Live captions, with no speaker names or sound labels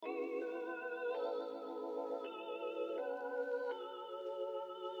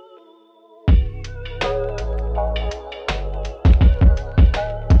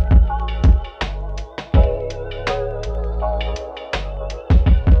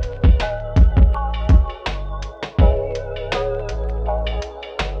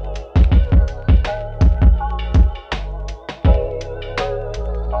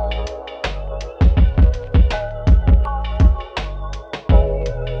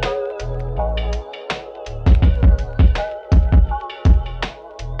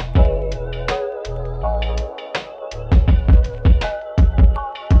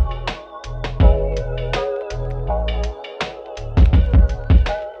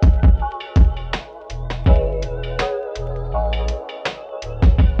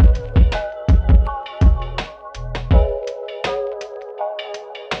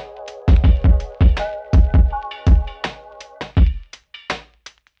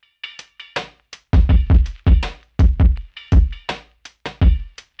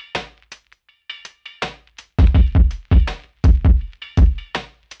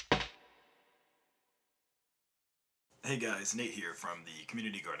guys, Nate here from the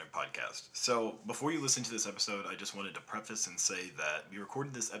Community Garden podcast. So, before you listen to this episode, I just wanted to preface and say that we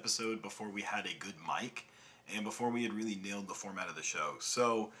recorded this episode before we had a good mic and before we had really nailed the format of the show.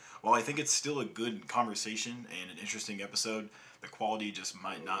 So, while I think it's still a good conversation and an interesting episode, the quality just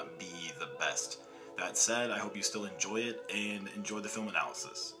might not be the best. That said, I hope you still enjoy it and enjoy the film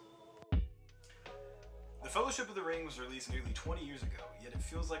analysis. The Fellowship of the Ring was released nearly 20 years ago, yet it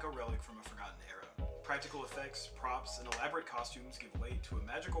feels like a relic from a forgotten era. Practical effects, props, and elaborate costumes give way to a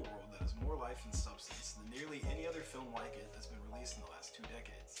magical world that has more life and substance than nearly any other film like it that's been released in the last 2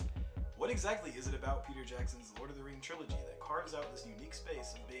 decades. What exactly is it about Peter Jackson's Lord of the Rings trilogy that carves out this unique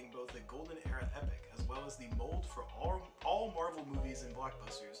space of being both a golden era epic as well as the mold for all Marvel movies and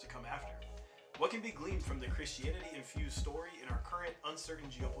blockbusters to come after? What can be gleaned from the Christianity-infused story in our current uncertain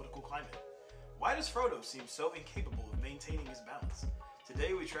geopolitical climate? Why does Frodo seem so incapable of maintaining his balance?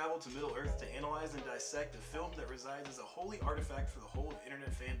 Today we travel to Middle-earth to analyze and dissect a film that resides as a holy artifact for the whole of internet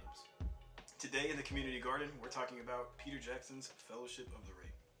fandoms. Today in the Community Garden, we're talking about Peter Jackson's Fellowship of the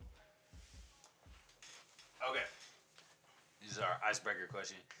Ring. Okay. This is our icebreaker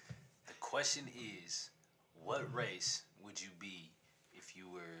question. The question is, what race would you be if you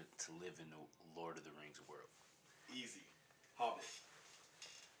were to live in the Lord of the Rings world? Easy. Hobbit.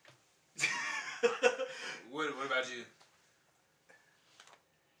 What about you?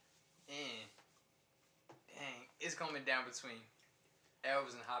 Dang, it's coming down between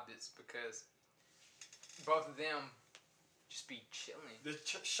elves and hobbits because both of them just be chilling. The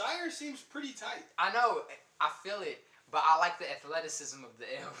Shire seems pretty tight. I know, I feel it, but I like the athleticism of the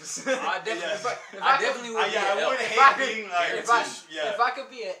elves. I definitely, Yeah. I definitely would be an I elf. wouldn't If I hate could- being like if I could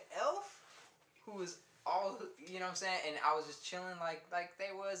be an elf who was all, you know what I'm saying, and I was just chilling like they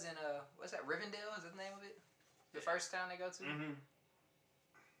was in what's that, Rivendell? Is that the name of it? The first town they go to? Mm-hmm.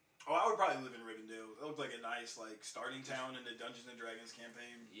 Oh, I would probably live in Rivendell. It looked like a nice, starting town in the Dungeons and Dragons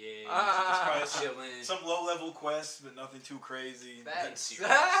campaign. Yeah, Just probably chilling. some low-level quests, but nothing too crazy. Facts.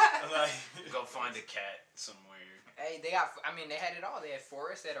 Like, Go find a cat somewhere. Hey, they had it all. They had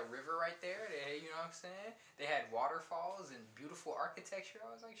forests, they had a river right there. They had, you know what I'm saying? They had waterfalls and beautiful architecture. I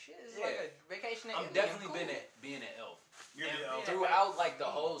was like, shit, this is like a vacation in I'm Italy. definitely Cool. being an elf. you're the elf. Throughout the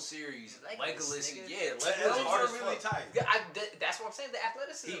whole series, Legolas, Legolas, nigga. The Legolas elves hard are as really fuck. tight. Yeah, that's what I'm saying. The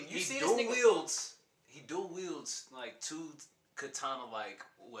athleticism. You He see dual this nigga. wields. He dual wields like 2 katana-like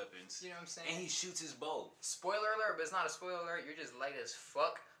weapons, You know what I'm saying? and he shoots his bow. Spoiler alert, but it's not a spoiler alert. You're just late as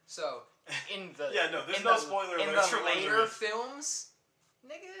fuck. So in the Yeah, no, there's in no the- spoiler in alert the for later Lord of the films,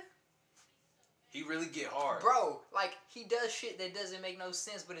 nigga, He really get hard. bro, like he does shit that doesn't make no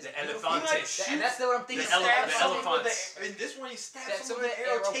sense, but it's The beautiful. Elefantes. And that's what I'm thinking. The Stabs the someone with elephants. in this one, he stabs That's someone with the an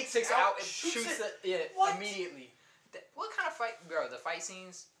arrow, takes it out, and shoots it. it What? immediately. What kind of fight, bro? The fight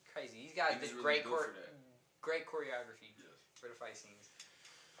scenes, crazy. He's got He was the really built for that. great choreography for the fight scenes.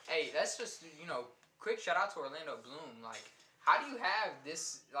 Hey, that's just quick shout out to Orlando Bloom. Like, how do you have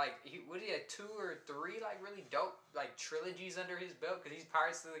this? Like, he had 2 or 3 really dope trilogies under his belt? Because he's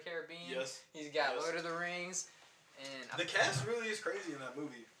Pirates of the Caribbean. Yes. He's got Yes. Lord of the Rings, and The cast really is crazy in that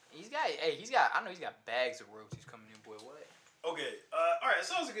movie. he's got. I know he's got bags of royalties coming in, boy. What? Okay, alright,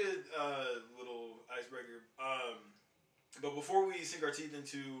 so that was a good little icebreaker. But before we sink our teeth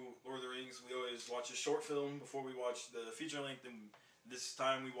into Lord of the Rings, we always watch a short film before we watch the feature length, and this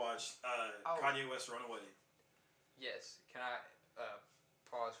time we watched Kanye West Runaway. Yes. Can I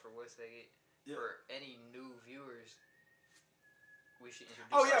pause for 1 second? Yeah. For any new viewers, we should introduce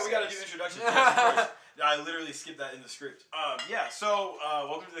Oh yeah, we gotta do ourselves. introductions first. I literally skipped that in the script. So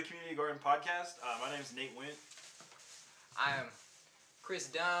welcome to the Community Garden Podcast. My name's Nate Wint. I am Chris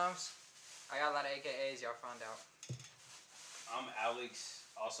Dumbs. I got a lot of AKAs, y'all found out. I'm Alex,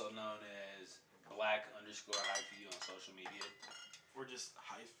 also known as Black_hyphy on social media. We're just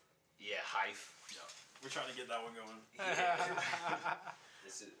hype. Yeah, Hyph. Yeah, we're trying to get that one going. Yeah.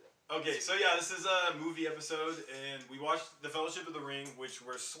 This is Okay, so yeah, this is a movie episode, and we watched The Fellowship of the Ring, which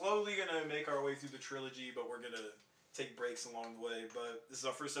we're slowly gonna make our way through the trilogy, but we're gonna take breaks along the way. But this is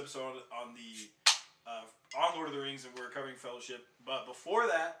our first episode on on Lord of the Rings, and we're covering Fellowship. But before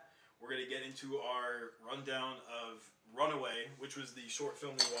that, we're gonna get into our rundown of Runaway, which was the short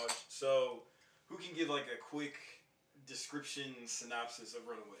film we watched. So, who can give a quick description synopsis of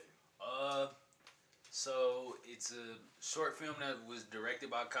Runaway? So it's a short film that was directed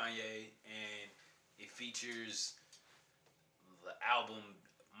by Kanye, and it features the album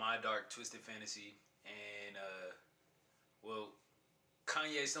My Dark Twisted Fantasy, and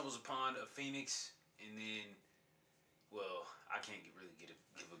Kanye stumbles upon a phoenix, and then, I can't really give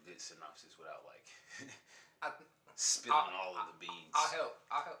a good synopsis without spill on all of the beans. I'll help.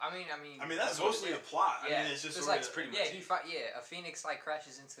 I mean, that's what mostly it the plot. Yeah. It's just It's sort like of, pretty yeah, much a phoenix like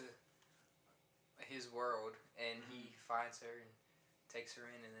crashes into his world, and he finds her and takes her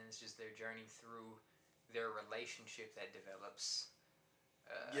in, and then it's just their journey through their relationship that develops.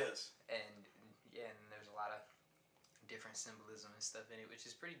 yes. And there's a lot of different symbolism and stuff in it, which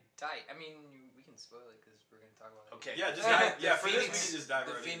is pretty tight. I mean, we can spoil it because we're gonna talk about it. Okay. Yeah, just The for this we can just dive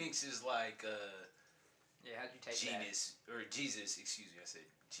The right in. Phoenix is like Yeah, how'd you take genius or Jesus? Excuse me, I said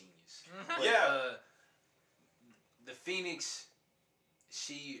genius. that? But, Yeah. The Phoenix,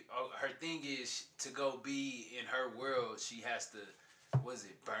 her thing is to go be in her world. She has to,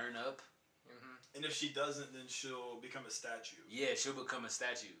 burn up? And if she doesn't, then she'll become a statue. Yeah, she'll become a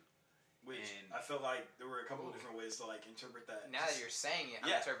statue. Which And- I felt like there were a couple of different ways to like interpret that. Now that you're saying it, I'm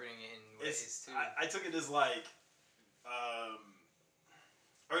Yeah. interpreting it in ways too. I took it as like,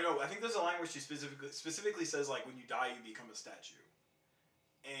 or no, I think there's a line where she specifically says like when you die you become a statue,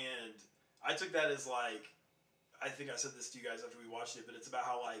 and I took that as like, I think I said this to you guys after we watched it, but it's about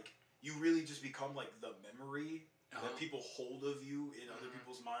how like you really just become like the memory that people hold of you in other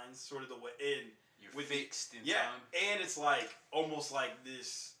people's minds, sort of the way, and You're with fixed in yeah, time. and it's like almost like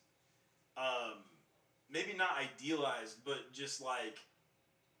this, maybe not idealized, but just like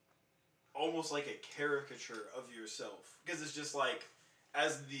almost like a caricature of yourself, because it's just like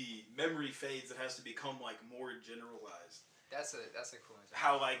as the memory fades, it has to become like more generalized. That's a cool example.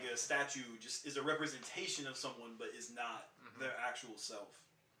 How like a statue just is a representation of someone, but is not their actual self.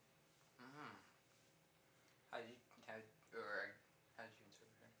 How did you interpret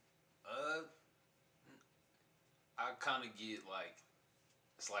her? I kind of get like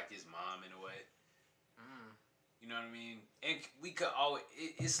it's like his mom in a way. You know what I mean? And we could always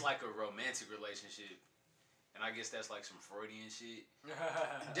it's like a romantic relationship, and I guess that's like some Freudian shit.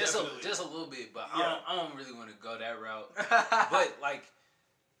 Just a little bit, but I don't really want to go that route. But like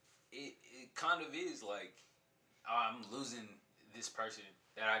it kind of is like I'm losing this person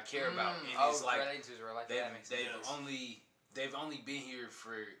that I care about, and it's like they've only been here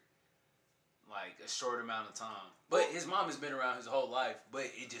for like a short amount of time. But his mom has been around his whole life.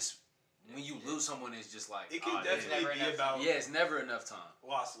 But it just when you lose someone, it's just like it can definitely be about it's never enough time.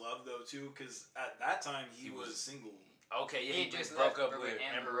 Lost love though too, because at that time he was single. Okay, yeah, He he just broke left up with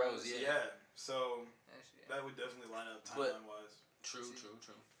Amber Amber Rose. Rose, Yeah, So that would definitely line up timeline wise. True.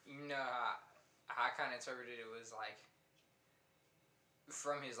 You know how I kind of interpreted it was like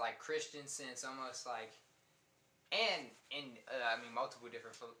from his like Christian sense, almost like, and in multiple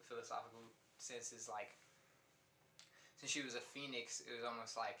different philosophical senses. Like since she was a phoenix, it was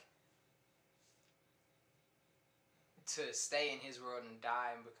almost like to stay in his world and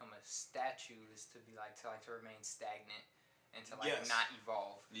die and become a statue is to be like to remain stagnant and to like not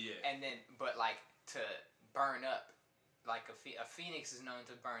evolve. Yeah. And then but like to burn up, like a phoenix is known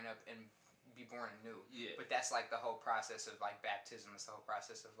to burn up and be born anew. Yeah. But that's like the whole process of like baptism. It's the whole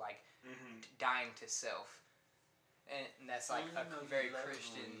process of like dying to self, and that's like a very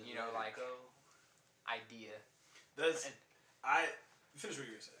Christian, like idea. I finish what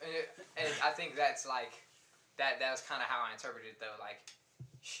you were saying. And I think that's like that was kind of how I interpreted it though. Like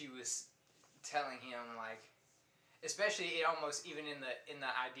she was telling him like, especially it almost even in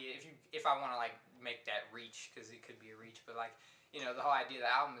the idea if I want to like make that reach, because it could be a reach, but like the whole idea of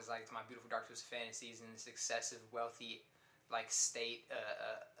the album is like My Beautiful Dark Twisted Fantasies in this excessive wealthy like state,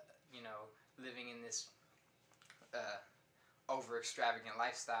 living in this over extravagant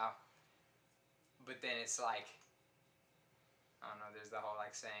lifestyle. But then it's like, I don't know, there's the whole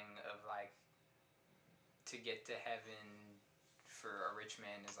like saying of like to get to heaven for a rich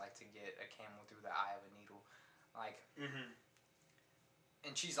man is like to get a camel through the eye of a needle, like.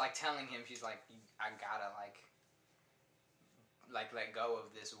 And she's like telling him, she's like, I gotta like let go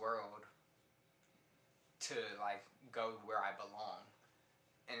of this world to like go where I belong,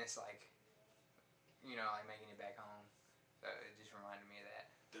 and it's like, like making it back home. So it just reminded me of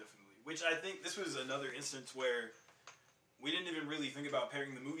that. Definitely. Which I think this was another instance where we didn't even really think about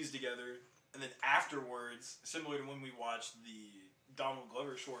pairing the movies together, and then afterwards, similar to when we watched the Donald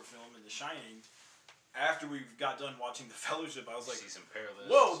Glover short film in The Shining, after we got done watching The Fellowship, I was like, see some parallels.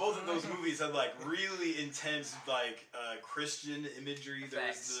 whoa, both of those movies had like really intense like Christian imagery. There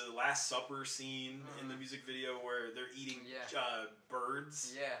was the Last Supper scene in the music video where they're eating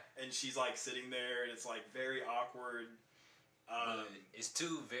birds. Yeah. And she's like sitting there and it's like very awkward. It's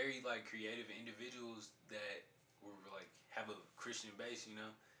two very like creative individuals that were like have a Christian base,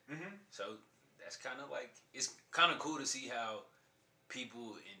 So that's kind of like, it's kind of cool to see how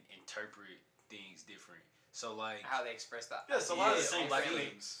people interpret things different. So like how they express that. Yes, a lot of the same like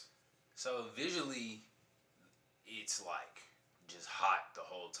feelings. So visually, it's like just hot the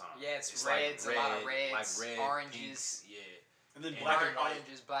whole time. Yeah, it's like reds, a lot of reds, like red, oranges. pinks, yeah. And then And black and white.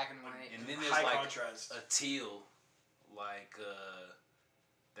 Oranges, black and white. And then there's High like contrast. a teal, like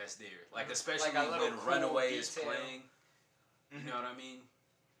that's there. Like especially Like a little when cool Runaway is detail. playing. You know what I mean?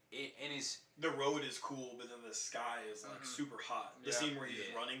 And it's The road is cool, but then the sky is like super hot. The Yeah. scene where he's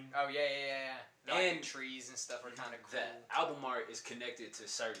Yeah. running. Oh yeah. Like And the trees and stuff are kind of cool. the album art is connected to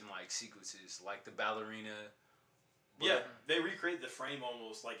certain like sequences, like the ballerina. But Yeah, they recreate the frame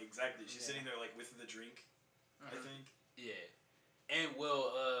almost like exactly. She's Yeah. sitting there like with the drink, I Mhm. think. Yeah. And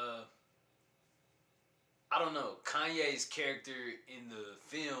well, I don't know. Kanye's character in the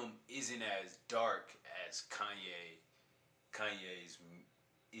film isn't as dark as Kanye's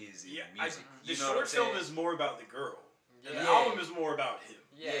is in Yeah, music. the You know what I'm short film saying? is more about the girl, and the Yeah. album is more about him.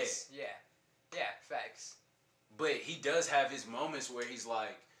 Yes. Yeah. Facts. But he does have his moments where he's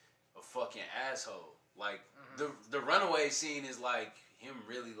like a fucking asshole. Like the Runaway scene is like him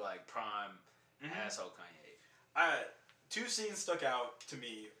really like prime asshole Kanye. Two scenes stuck out to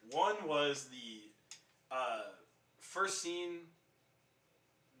me. One was the first scene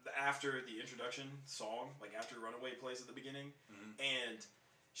after the introduction song, like after Runaway plays at the beginning, and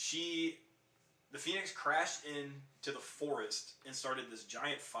the Phoenix crashed into the forest and started this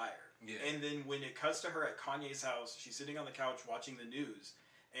giant fire. Yeah. And then when it cuts to her at Kanye's house, she's sitting on the couch watching the news.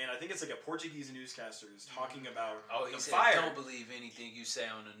 And I think it's like a Portuguese newscaster is talking about He the said, fire. "Don't believe anything you say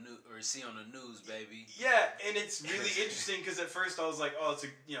on the news or see on the news, baby." Yeah, and it's really interesting because at first I was like, "Oh,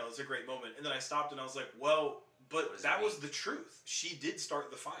 it's a great moment," and then I stopped and I was like, "Well, What but does that it was mean? the truth. She did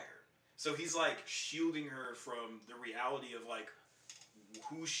start the fire." So he's like shielding her from the reality of like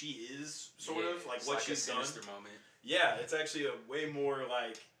who she is, sort of like it's what like she's a done. sinister moment. Yeah, it's actually a way more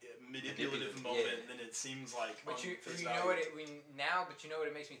like manipulative Manipulative, moment yeah. than it seems like. But on you face know what value. but you know what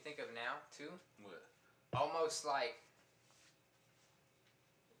it makes me think of now too? What? Almost like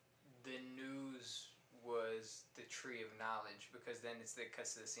the news was the tree of knowledge, because then it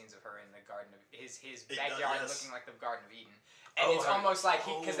cuts to the scenes of her in the garden of his It backyard does, yes. looking like the Garden of Eden, and Oh, it's her- almost like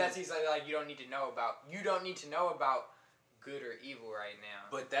because oh. he's like you don't need to know about good or evil right now,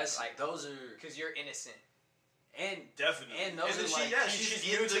 But that's Like- those are because you're innocent. and Definitely. And those then are like- she's she's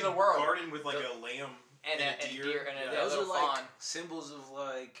new in to the the world. garden with like The- a lamb And and a a deer. deer and a Yeah. those are little like fawn. symbols of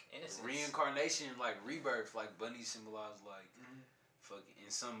like Innocence. reincarnation, like rebirth. Like bunnies symbolize like Mhm. fucking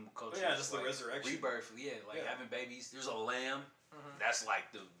in some cultures. yeah, just the like, resurrection. rebirth. Yeah, like Yeah. having babies. There's a lamb. Mhm. That's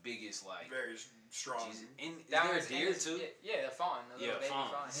like the biggest like. Very strong. Jesus. And is That there a was- deer and it's- too? Yeah, the fawn. The Yeah, little baby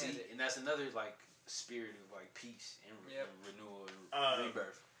fawn. fawn. See, Yeah, and that's another like spirit of like peace and, Yep. and renewal and Um,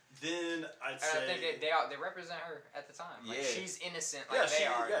 rebirth. Then I'd and say I think they represent her at the time. Like, Yeah. she's innocent like they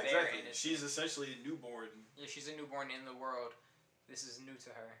are. Yeah, They're exactly. innocent. She's essentially a newborn. Yeah, she's a newborn in the world. This is new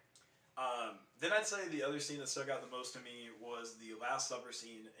to her. Then I'd say the other scene that stuck out the most to me was the Last Supper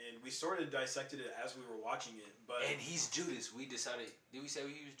scene, and we sort of dissected it as we were watching it. But And he's Judas. We decided. Did we say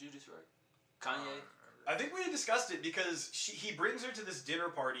he was Judas, right? Kanye. I think we discussed it because he brings her to this dinner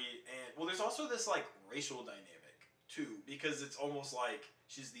party, and well, there's also this like racial dynamic too, because it's almost like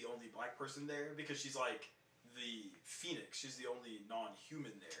she's the only black person there because she's like the Phoenix. She's the only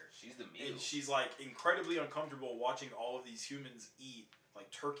non-human there. She's the meal. And she's like incredibly uncomfortable watching all of these humans eat like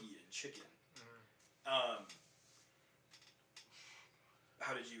turkey and chicken.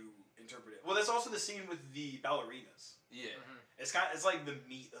 How did you interpret it? Well, that's also the scene with the ballerinas. Yeah. It's it's like the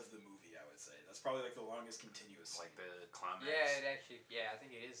meat of the movie, I would say. That's probably like the longest continuous. Like the climax. Yeah, it actually. Yeah, I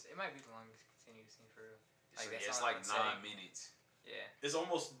think it is. It might be the longest continuous scene for real. It's Like, like, that it's song like I'd 9 say. minutes. Yeah, It's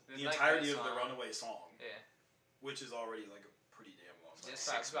almost the It's like entirety that of the song. Runaway song, yeah. which is already like a pretty damn long song. Just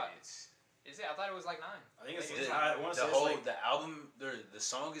 6 about- minutes. Is it? I thought it was like 9. I think it's. Maybe it's I want to The say whole it's like the album the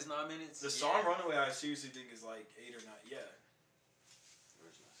song is 9 minutes. the song Yeah. "Runaway." I seriously think is like 8 or 9. Yeah,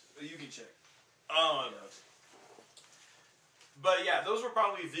 you can check. But yeah, those were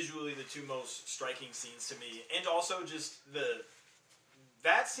probably visually the two most striking scenes to me, and also just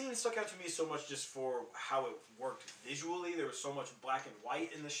that scene stuck out to me so much just for how it worked visually. There was so much black and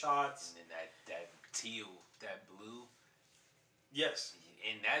white in the shots. And then that teal, that blue, Yes.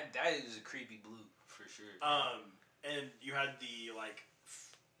 and that is a creepy blue for sure. And you had the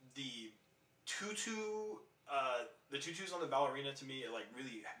tutu, the tutus on the ballerina. To me, it like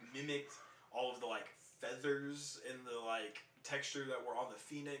really mimicked all of the like feathers and the like texture that were on the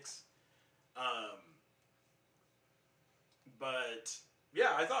Phoenix. But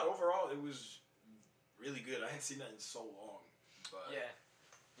yeah, I thought overall it was really good. I hadn't seen that in so long. But Yeah.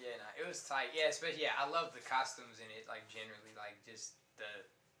 Yeah, no, it was tight. Yeah, especially, I love the costumes in it, like, generally, like, just the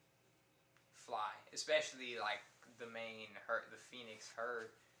fly. Especially, like, the Phoenix, her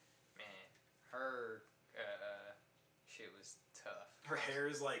shit was tough. Her hair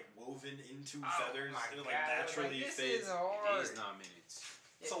is like woven into Oh feathers my and it God, like I was naturally this fades. is hard. It is 9 minutes.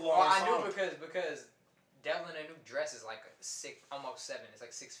 It's a Well, long I knew song. because Devil in a New Dress is like almost 7. It's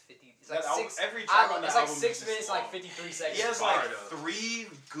like 6:50. It's That like album- 6. every track on It's that like album 6 is minutes, just like long. 53 seconds. He has Hard, like though. 3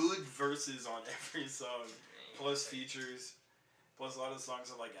 good verses on every song, Man, plus features, plus a lot of the songs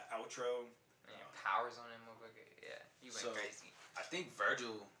have like an outro. Man, Powers on that motherfucker. Yeah, he went So- crazy. I think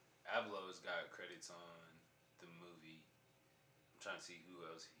Virgil Abloh's got credits on the movie. I'm trying to see who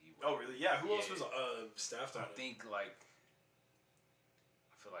else he worked Oh really? Yeah. Who else Yeah. was staffed on I it? think like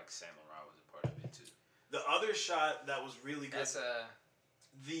I feel like Saint Laurent was a part of it too. The other shot that was really good, That's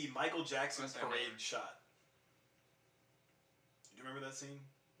the Michael Jackson What's her parade name? shot. Do you remember that scene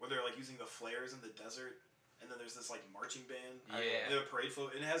where they're like using the flares in the desert, and then there's this like marching band, Oh, Yeah. and the parade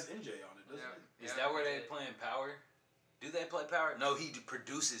float, and it has NJ on it, doesn't Yeah. it? Is that where they playing Power? Do they play Power? No, he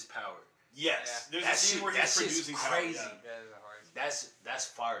produces Power. Yes. Yeah. There's That a scene shit- where that he's shit's producing crazy. Power, yeah. that is a hard. That's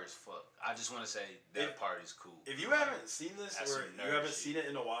fire as fuck. I just want to say that If- part is cool. If you haven't seen this That's or some you nerd haven't shit. seen it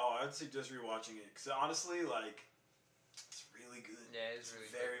in a while, I'd suggest rewatching it because honestly, like, it's really good. Yeah, it's really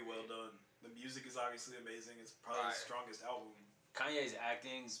very good. well done. The music is obviously amazing. It's probably Fire. his strongest album. Kanye's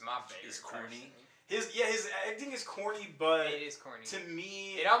acting It's my favorite. is corny. personally. His acting is corny, but It is corny. to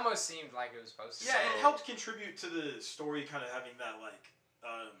me, It almost seemed like it was supposed to. yeah, be. it helped contribute to the story, kind of having that like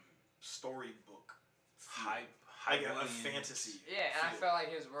storybook feel. Hype, like a Williams. fantasy. Yeah, and I feel. felt like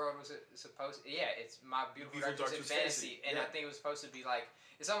his world was supposed. Yeah, it's my beautiful dark twisted fantasy, and I yeah. think it was supposed to be like.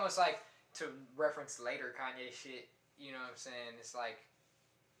 It's almost like to reference later Kanye shit. You know what I'm saying? It's like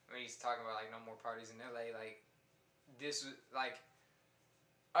when he's talking about like no more parties in LA. Like this was like.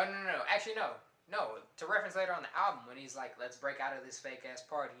 Oh no! Actually, no. To reference later on the album when he's like, "Let's break out of this fake ass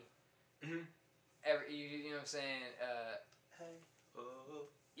party." Mhm. You know what I'm saying? Hey, oh,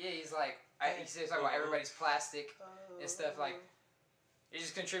 Yeah, he's like. He says talking about everybody's plastic. And stuff like it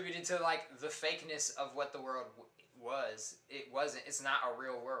just contributed to like the fakeness of what the world was. It wasn't. It's not a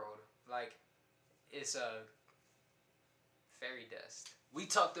real world. Like it's a fairy dust. We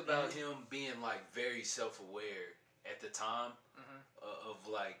talked about him being like very self-aware at the time of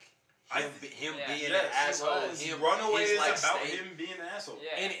like him Yeah. being Yes, an he asshole. was. Him, Runaway his, is like, about state. him being an asshole.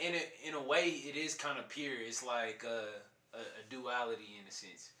 Yeah. In a way, it is kind of pure. It's like a duality in a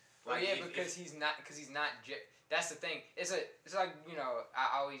sense. Well, Like yeah, if- because he's not. That's the thing. It's like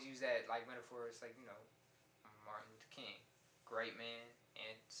I always use that like metaphor. It's like Martin Luther King, great man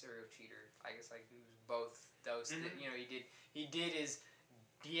and serial cheater. Like it's like he was both those. Mhm.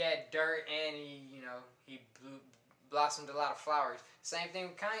 He had dirt and he blossomed a lot of flowers. Same thing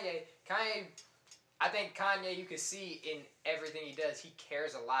with Kanye. I think Kanye, you can see in everything he does, he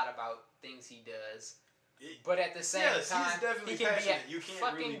cares a lot about things he does. But at the same Yes, time, he's definitely he can be a passionate. You can't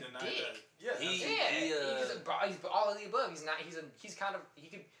fucking really deny dick. that. Yeah, He- Yeah, he's all of the above. He's not. He's kind of. He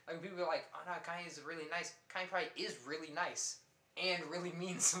could like when people are like, oh no, Kanye's really nice. Kanye probably is really nice and really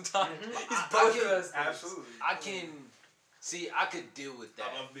mean sometimes. Mhm. He's I both can- of those things. absolutely. I can see. I could deal with that.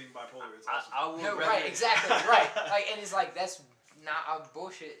 I love being bipolar. It's awesome. I would No, rather, right, exactly, right. Like, and it's like that's not a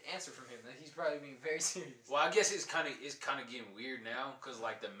bullshit answer from him. Like, he's probably being very serious. Well, I guess it's kind of getting weird now because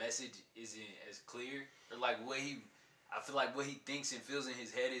like the message isn't as clear, or like I feel like what he thinks and feels in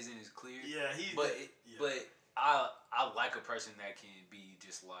his head isn't as clear. Yeah, he. But yeah. but I like a person that can be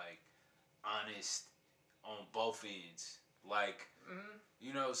just like honest on both ends, like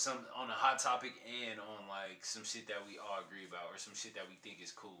some on a hot topic and on like some shit that we all agree about or some shit that we think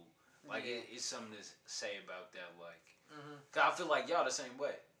is cool. Like Yeah. it's something to say about that. Like, 'cause I feel like y'all the same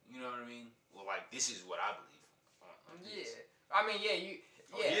way. You know what I mean? Well, like this is what I believe. on Yeah, this. I mean, yeah, you.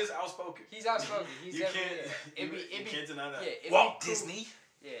 Yeah, He is outspoken. he's outspoken. He's you definitely. can't. You can't deny that. Yeah, it'd Walt be cool. Disney.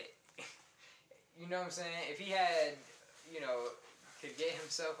 Yeah. You know what I'm saying? If he had, could get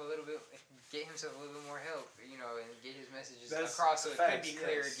himself a little bit more help, and get his messages That's across so it could be facts,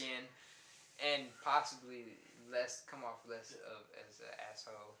 clear yes. again, and possibly come off less as an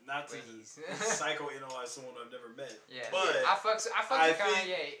asshole. Not to when he's psychoanalyze someone I've never met. yeah. But I fucks I with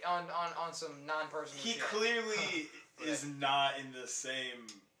think Kanye on some non-personal he shit. clearly But- is not in the same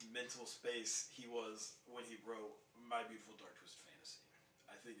mental space he was when he wrote My Beautiful Dark Twisted Fantasy.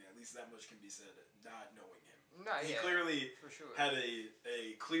 I think at least that much can be said, not knowing him. No, He yeah, clearly for sure. had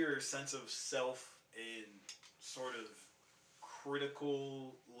a clearer sense of self and sort of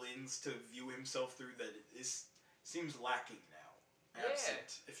critical lens to view himself through that seems lacking now. Yeah.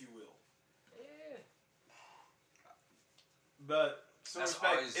 Absent, if you will. Yeah. But some That's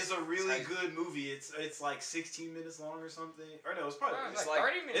respect, always- it's a really that's- good movie. It's like 16 minutes long or something. Or no, it's probably Oh, it's it's like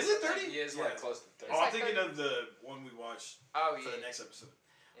 30 minutes. Is it 30? Yeah, it's Yeah. like close to 30. Oh, I'm like thinking 30. of the one we watched Oh for yeah. the next episode.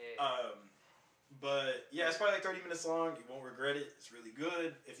 Yeah. But yeah, it's probably like 30 minutes long. You won't regret it. It's really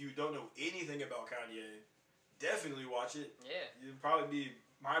good. If you don't know anything about Kanye, definitely watch it. Yeah. You'll probably be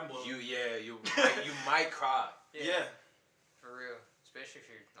mind blown. You might cry. Yeah. For real. Especially if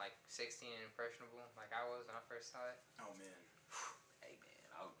you're like 16 and impressionable, like I was when I first saw it. Oh man. Hey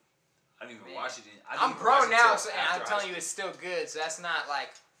man, I didn't even Man. watch it. I'm grown now, so, and I'm telling you, it's still good. So that's not like.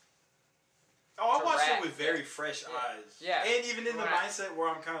 Oh, I watched it Correct. with very fresh eyes. Yeah. And even in the Right. mindset where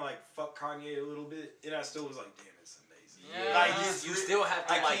I'm kind of like, fuck Kanye a little bit, and I still was like, damn, it's amazing. Yeah. Like, you still have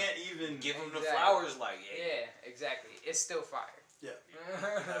to I like can't even give him the Exactly. flowers. Like, hey, Yeah, exactly. It's still fire. Yeah.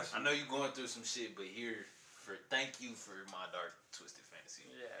 I know you're going through some shit, but thank you for My Dark Twisted Fantasy.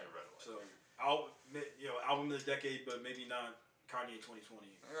 Yeah. And Runaway. So, album of the decade, but maybe not Kanye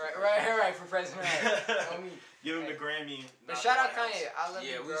 2020. Right. For President Right. On me. Give him Hey. the Grammy. But not shout the out White House. Kanye. I love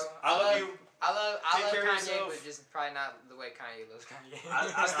Yeah, you, we bro. was- I love you. I love Take care of Kanye, yourself. but just probably not the way Kanye loves Kanye.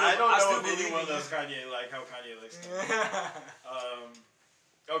 I don't I know still if believe anyone in you. loves Kanye like how Kanye likes Kanye.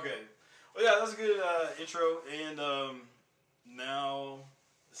 Okay. Well, yeah, that was a good intro, and now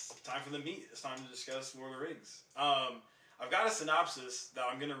it's time for the meat. It's time to discuss Lord of the Rings. I've got a synopsis that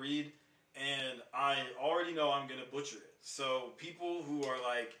I'm gonna read, and I already know I'm gonna butcher it. So people who are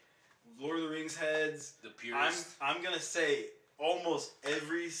like Lord of the Rings heads, The purest. I'm gonna say almost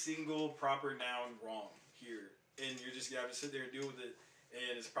every single proper noun wrong here, and you're just gonna have to sit there and deal with it,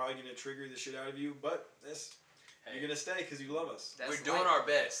 and it's probably gonna trigger the shit out of you. But Hey, you're gonna stay because you love us. That's we're doing life. our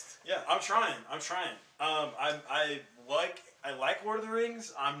best. Yeah, I'm trying. I like Lord of the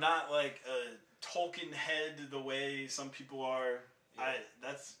Rings. I'm not like a Tolkien head the way some people are. Yeah.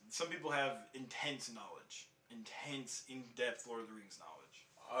 Some people have intense knowledge, intense in-depth Lord of the Rings knowledge.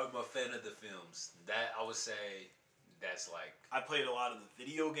 I'm a fan of the films. That I would say, that's like I played a lot of the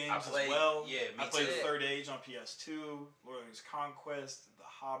video games I played- as well. yeah, me I played too. the Third Age on PS2, Lord of the Rings Conquest, The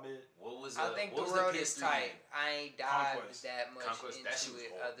Hobbit. what was I think what the was world the is PS3 tight. game? I ain't dived Conquest. that much Conquest, that shit into was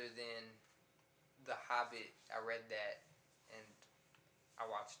it hard. other than The Hobbit. I read that and I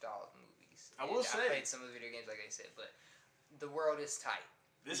watched all of the movies. I will And say- I played some of the video games, like I said, but the world is tight.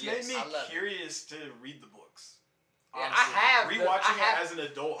 This Yes, made I me love it. curious to read the books. Yeah, Honestly. I have the- Rewatching I have- it as an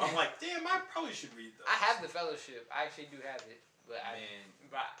adult, I'm like, damn, I probably should read those. I have the Fellowship. I actually do have it, but Man,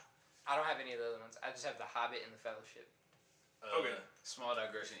 I don't have any of the other ones. I just have the Hobbit and the Fellowship. Okay. Small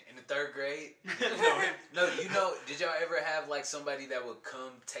digression. In the third grade, No. no, did y'all ever have like somebody that would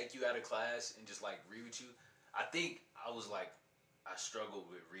come take you out of class and just like read with you? I think I was like, I struggled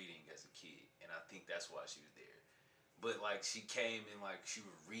with reading as a kid, and I think that's why she was there. But like, she came and like she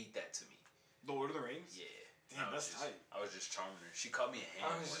would read that to me. The Lord of the Rings? Yeah. Damn, I was that's just, tight. I was just charming her. She called me a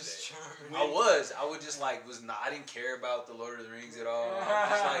ham one day. charming. I would just like I didn't care about the Lord of the Rings at all. I was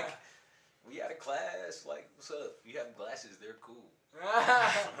just like, we out of class. Like, what's up? You have glasses. They're cool.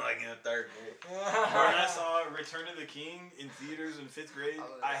 I'm like in the third grade. When I saw Return of the King in theaters in 5th grade, I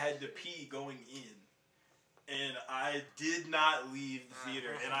love I that. had to pee going in. And I did not leave the theater.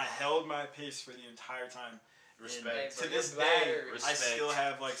 And I held my piss for the entire time. Respect. Hey, To bro, this your day, bladder- I Respect. still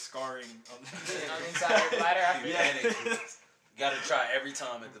have like scarring on On the inside of your bladder after Yeah. Gotta try every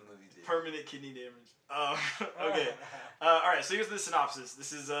time at the movie theater. Permanent kidney damage. Okay. All right, so here's the synopsis.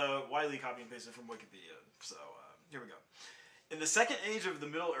 This is widely copy and pasted from Wikipedia. So here we go. In the second age of the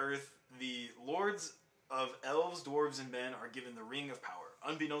Middle Earth, the lords of elves, dwarves, and men are given the Ring of Power.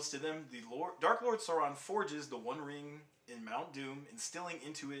 Unbeknownst to them, the Dark Lord Sauron forges the One Ring in Mount Doom, instilling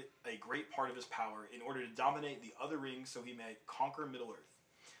into it a great part of his power in order to dominate the other rings so he may conquer Middle-earth.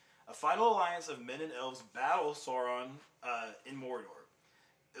 A final alliance of men and elves battle Sauron in Mordor.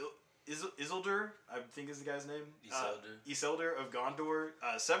 Isildur, I think is the guy's name. Isildur of Gondor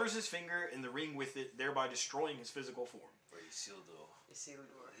severs his finger and the ring with it, thereby destroying his physical form. Or Isildur. Isildur.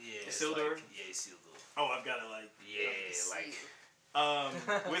 Yeah. it's Isildur? Like, yeah, Isildur. Oh, I've got it like... Yeah,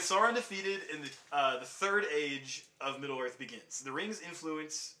 like. With Sauron defeated, in the third age of Middle Earth begins. The ring's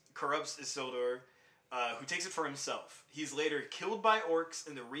influence corrupts Isildur, who takes it for himself. He's later killed by orcs,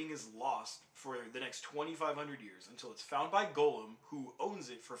 and the ring is lost for the next 2,500 years until it's found by Gollum, who owns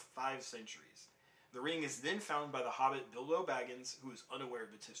it for 5 centuries. The ring is then found by the hobbit Bilbo Baggins, who is unaware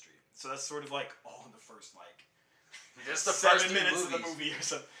of its history. So that's sort of like all in the first Just the 7 first 3 minutes movies. of the movie or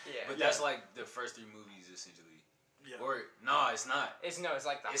something. Yeah. But Yeah. that's like the first 3 movies essentially. Yeah. Or no, it's not. It's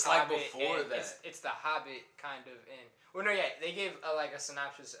like the It's like Hobbit. before and that. It's the Hobbit kind of and well no yeah they gave like a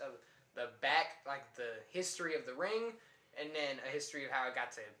synopsis of the back like the history of the ring and then a history of how it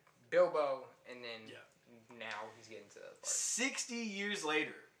got to Bilbo and then now he's getting to the part. 60 years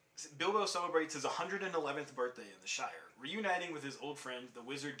later, Bilbo celebrates his 111th birthday in the Shire, reuniting with his old friend, the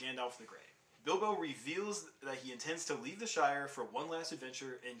wizard Gandalf the Grey. Bilbo reveals that he intends to leave the Shire for one last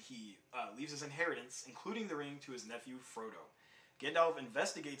adventure, and he leaves his inheritance, including the ring, to his nephew Frodo. Gandalf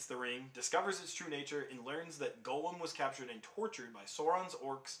investigates the ring, discovers its true nature, and learns that Gollum was captured and tortured by Sauron's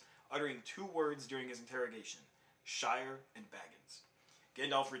orcs, uttering 2 words during his interrogation: Shire and Baggins.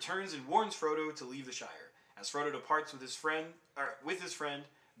 Gandalf returns and warns Frodo to leave the Shire. As Frodo departs with his friend,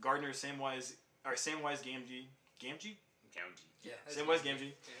 Gardener Samwise Gamgee. Gamgee? Yeah. Samwise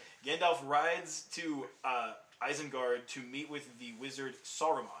Gamgee. Yeah. Gandalf rides to Isengard to meet with the wizard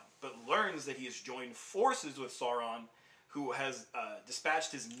Saruman, but learns that he has joined forces with Sauron, who has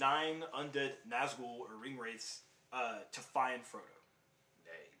dispatched his 9 undead Nazgul or ring wraiths to find Frodo.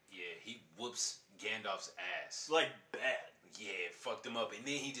 Yeah, he whoops Gandalf's ass. Like, bad. Yeah, fucked him up, and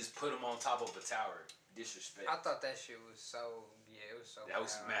then he just put him on top of a tower. Disrespect. I thought that shit was so. Yeah, it was so. That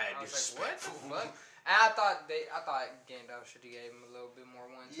was bad. mad I was disrespectful. like, what the fuck? And I thought Gandalf should have gave him a little bit more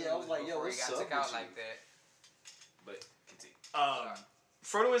one. Yeah, I was like, yo, before he what's got up took out with you? like that. But continue.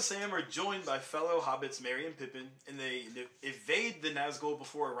 Frodo and Sam are joined by fellow hobbits Merry and Pippin, and they evade the Nazgul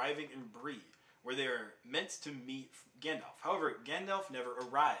before arriving in Bree, where they are meant to meet Gandalf. However, Gandalf never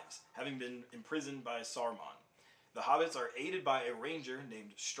arrives, having been imprisoned by Saruman. The hobbits are aided by a ranger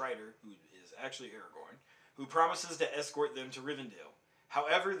named Strider, who is actually Aragorn, who promises to escort them to Rivendell.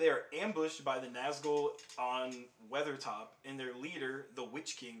 However, they are ambushed by the Nazgul on Weathertop, and their leader, the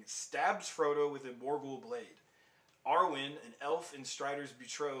Witch King, stabs Frodo with a Morgul blade. Arwen, an elf and Strider's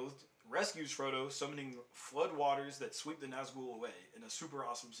betrothed, rescues Frodo, summoning flood waters that sweep the Nazgul away in a super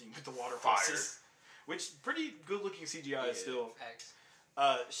awesome scene with the water foxes. Which, pretty good-looking CGI still. Facts.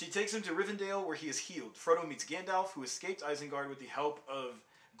 She takes him to Rivendell, where he is healed. Frodo meets Gandalf, who escaped Isengard with the help of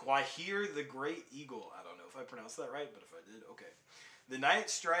Gwaihir the Great Eagle. I don't know if I pronounced that right, but if I did, okay. The Knight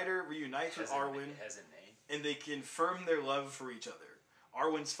Strider reunites with Arwen, It has a name. and they confirm their love for each other.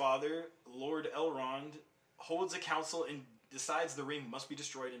 Arwen's father, Lord Elrond, holds a council and decides the ring must be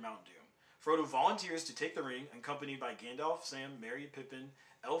destroyed in Mount Doom. Frodo volunteers to take the ring, accompanied by Gandalf, Sam, Merry, Pippin,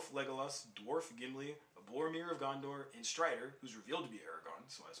 Elf Legolas, Dwarf Gimli, Boromir of Gondor, and Strider, who's revealed to be Aragorn,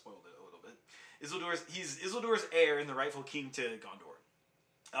 so I spoiled it a little bit. He's Isildur's heir and the rightful king to Gondor.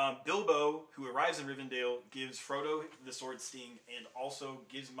 Bilbo, who arrives in Rivendell, gives Frodo the sword sting and also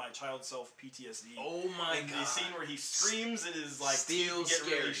gives my child self PTSD. Oh my and god. the scene where he screams and his Still teeth get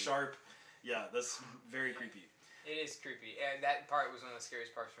really scary. sharp. Yeah, that's very creepy. It is creepy, and that part was one of the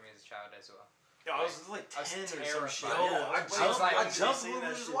scariest parts for me as a child as well. Yeah, I was like I was 10 or some terrified. shit. Yo, Yeah, I was like- I jumped saying when we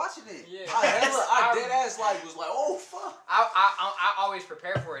that was shit. watching it. Yeah. I dead ass was like, oh fuck. I always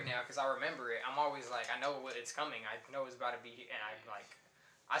prepare for it now because I remember it. I'm always like, I know what it's coming. I know it's about to be, and I'm like,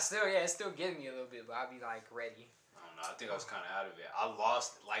 it's still getting me a little bit, but I'll be like ready. I don't know. I think I was kind of out of it. I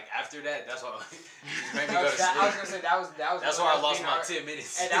lost, like, after that, that's why it made me I go was to sleep. gonna say that was That's the why I one lost beating my our- 10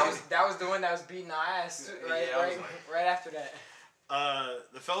 minutes. And that was the one that was beating our ass right, Yeah, I was right, like- right after that.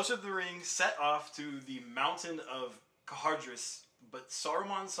 The Fellowship of the Ring set off to the mountain of Cahardris, but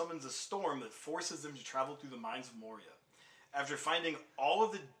Saruman summons a storm that forces them to travel through the mines of Moria. After finding all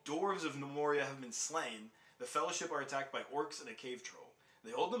of the dwarves of Moria have been slain, the Fellowship are attacked by orcs and a cave troll. They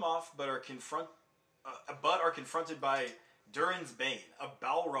hold them off, but are confronted by Durin's Bane, a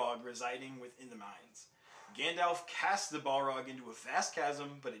Balrog residing within the mines. Gandalf casts the Balrog into a vast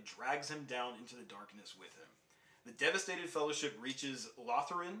chasm, but it drags him down into the darkness with him. The devastated Fellowship reaches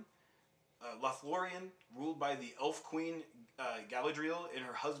Lothlorien, ruled by the Elf Queen Galadriel and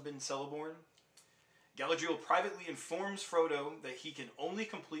her husband Celeborn. Galadriel privately informs Frodo that he can only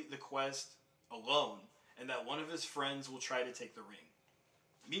complete the quest alone, and that one of his friends will try to take the ring.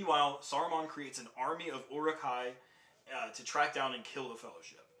 Meanwhile, Saruman creates an army of Uruk-hai to track down and kill the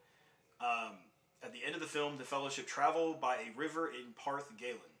Fellowship. At the end of the film, the Fellowship travel by a river in Parth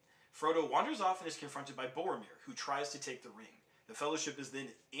Galen. Frodo wanders off and is confronted by Boromir, who tries to take the ring. The Fellowship is then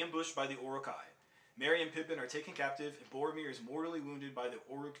ambushed by the Uruk-hai. Merry and Pippin are taken captive, and Boromir is mortally wounded by the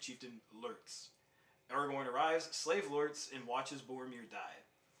Uruk chieftain Lurtz. Aragorn arrives, slave Lurtz, and watches Boromir die.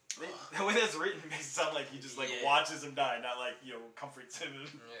 The way that's written makes it sound like he just watches him die, not like comforts him.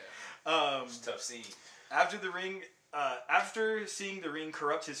 Yeah. It's a tough scene. After seeing the ring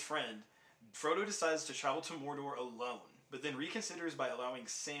corrupt his friend, Frodo decides to travel to Mordor alone, but then reconsiders by allowing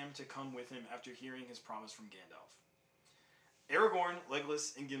Sam to come with him after hearing his promise from Gandalf. Aragorn,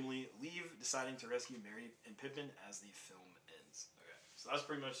 Legolas, and Gimli leave, deciding to rescue Merry and Pippin as the film ends. Okay, so that's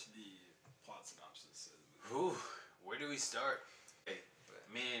pretty much the plot synopsis. Ooh, where do we start? Hey,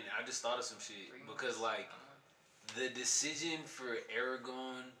 man, I just thought of some shit because like the decision for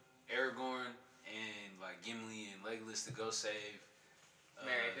Aragorn, and like Gimli and Legolas to go save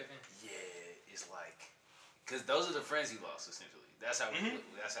Merry and Pippin. Yeah, it's like because those are the friends he lost essentially. That's how we. Mhm.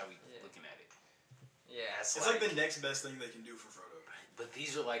 That's how we Yeah. looking at it. Yeah. That's It's like the next best thing they can do for Frodo. But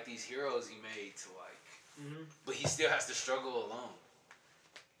these are like these heroes he made to like. Mm-hmm. But he still has to struggle alone.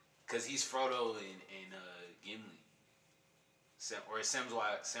 Cause he's Frodo and Gimli.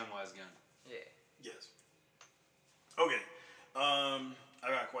 Samwise Gamgee. Yeah. Yes. Okay. I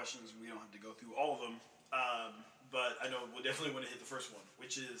got questions. We don't have to go through all of them. But I know we'll definitely want to hit the first one,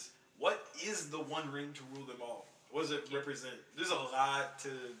 which is, what is the One Ring to rule them all? What does it represent? There's a lot to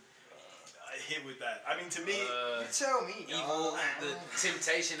hit with that. I mean, to me, You tell me. Evil, the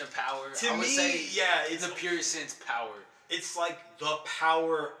temptation of power. to I would me, say yeah, it's the pure sense power. it's like the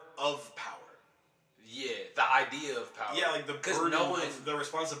power of power. Yeah, the idea of power. Yeah, like the 'Cause burden no one- of the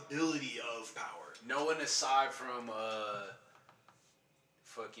responsibility of power. No one aside from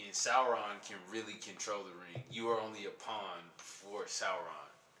fucking Sauron can really control the ring. You are only a pawn for Sauron.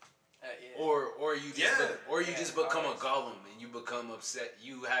 Yeah. Or you just Yeah. just become a always. Gollum and you become upset.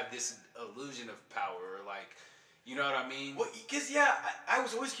 You have this illusion of power, or like, you know what I mean? Well, because I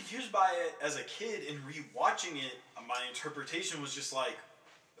was always confused by it as a kid, and rewatching it, my interpretation was just like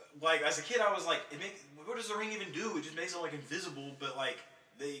as a kid, I was like, what does the ring even do? It just makes him like invisible, but like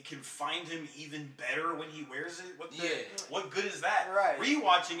they can find him even better when he wears it. What good is that? Right.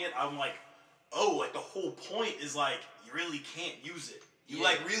 Rewatching it, I'm like, oh, like the whole point is like you really can't use it. You Yeah.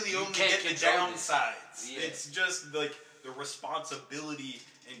 like really You only can't get the control it. downsides. Yeah. It's just like the responsibility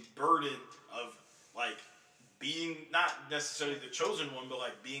and burden of like being not necessarily the chosen one, but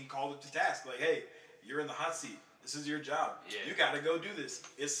like being called up to task. Like, hey, you're in the hot seat. This is your job. Yeah. You got to go do this.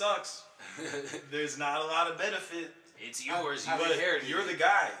 It sucks. There's not a lot of benefit, It's yours. You but inherited you're it. the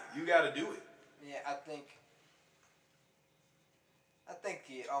guy. You got to do it. Yeah, I think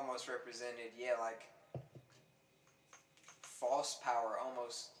it almost represented, like false power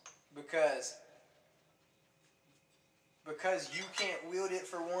almost, because you can't wield it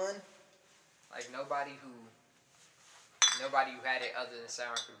for one. Like nobody who had it other than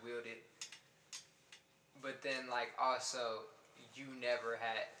Sauron could wield it. But then like also you never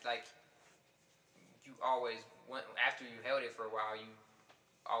had like you always went after you held it for a while. You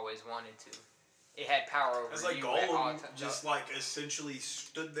always wanted to. It had power over It's like you at all Gollum times. just like essentially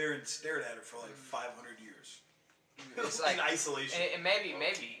stood there and stared at it for like 500 years. It's like in isolation. and maybe you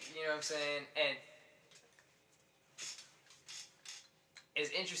know what I'm saying, and it's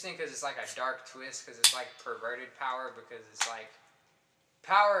interesting because it's like a dark twist because it's like perverted power because it's like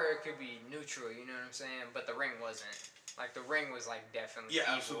power could be neutral, you know what I'm saying, but the ring wasn't. Like the ring was like definitely evil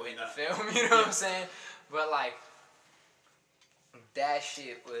absolutely in not. the film, you know what I'm saying, but like that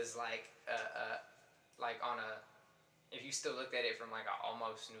shit was like on a, if you still looked at it from like an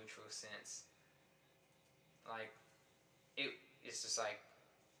almost neutral sense, like it's just like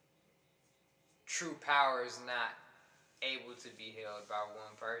true power is not able to be held by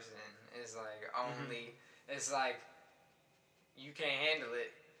one person. It's like only it's like you can't handle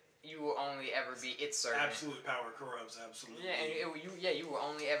it. You will only ever be its servant. Absolute power corrupts absolutely. Yeah, and you will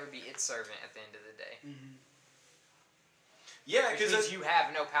only ever be its servant at the end of the day. Yeah, Which means because you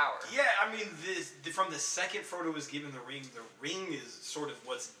have no power. yeah, I mean, from the second Frodo was given the ring is sort of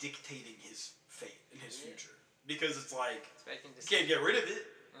what's dictating his fate in his future. Because it's like, It's making you can't get rid of it,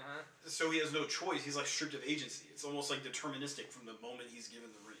 Uh-huh. so he has no choice. He's like stripped of agency. It's almost like deterministic from the moment he's given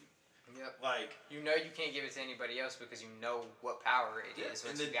the ring. Yep. Like, You know you can't give it to anybody else because you know what power it is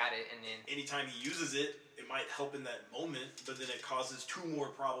and once you then- got it, and then anytime he uses it, it might help in that moment, but then it causes 2 more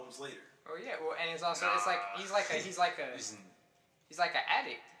problems later. and it's also it's like he's like an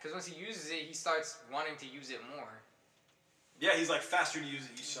addict because once he uses it, he starts wanting to use it more. Yeah, he's like faster to use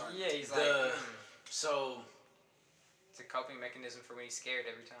it each time. Yeah, he's So it's a coping mechanism for when he's scared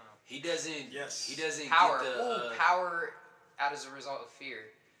every time. he doesn't. Yes. He doesn't Power, get the power out as a result of fear.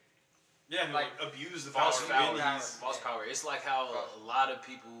 Yeah, and Like, abuse the false power. power. when power. he's- False power. It's like how a lot of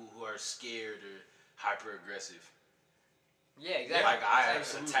people who are scared are hyper aggressive. Yeah, exactly. Like I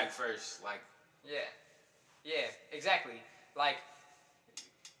Exactly. attack first. Like Yeah, exactly. Like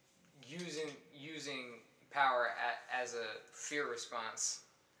using power as a fear response.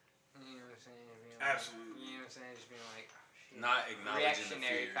 You know what I'm saying? Being like- Absolutely. You know what I'm saying? Just being like, oh, shit. not acknowledging the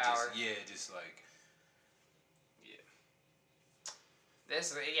Reactionary fear. power. Just like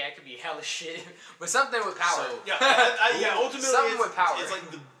It could be hella shit, but something with power. So- Yeah, ultimately, Something it's, with power. it's like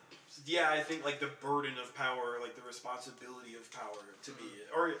I think like the burden of power, like the responsibility of power to be,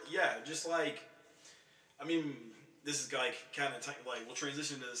 or just like, I mean, this is like kind of like we'll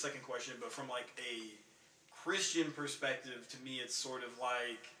transition to the second question, but from like a Christian perspective, to me, it's sort of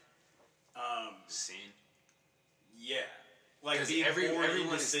like, sin. yeah, like Because being born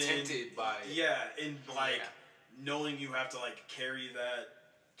everyone into is sin. tempted by it. Yeah, and like knowing you have to like carry that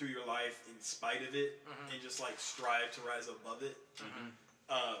through your life in spite of it, and just like strive to rise above it.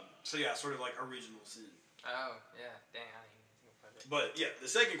 So yeah, sort of like original sin. Oh yeah, dang, I didn't even think about it. But yeah, the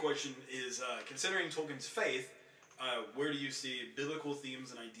second question is considering Tolkien's faith, where do you see biblical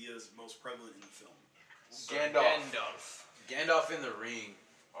themes and ideas most prevalent in the film? So Gandalf. and the Ring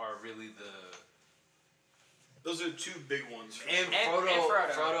are really Those are two big ones. For and sure.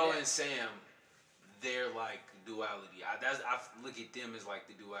 Frodo yeah. and Sam. They're like duality. I look at them as like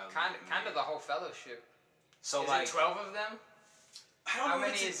the duality. Kind of the whole Fellowship. So Is like it 12 of them? I don't How know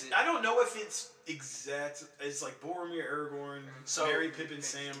many if is it? I don't know if it's exact. It's like Boromir, Aragorn, So- Merry, Pippin,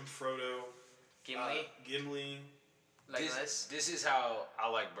 Sam, Frodo, Gimli, Gimli. Legolas. this is how I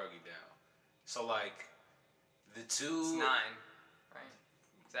like broke it down. So like the two It's 9, right?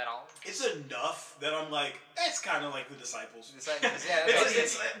 Is that all? It's enough that I'm like, it's kind of like the Disciples. Disciples, yeah, that's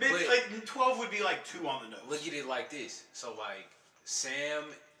it's but- like 12 would be like 2 on the nose. look at it like this. So like Sam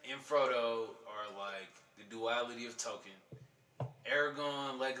and Frodo are like the duality of Tolkien.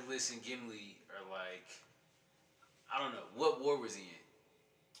 Aragorn, Legolas, and Gimli are like, I don't know, what war was he in?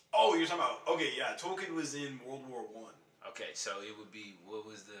 Oh, you're talking about, okay, yeah, Tolkien was in World War One. Okay, so it would be, what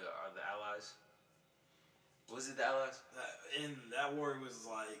was the Allies? Was it the Allies? In that war, it was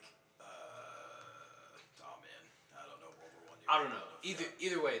like, oh man, I don't know World War One. I don't know.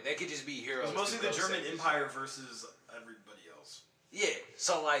 Either way, they could just be It heroes. was mostly to the go German save us. Empire versus everybody else. Yeah,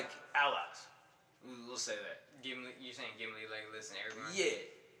 so like allies. We'll say that. Gimli, you're saying Gimli, Legolas, and Aragorn? Yeah.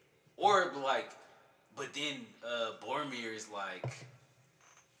 Or like, but then Boromir is like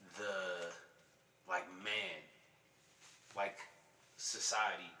the man, like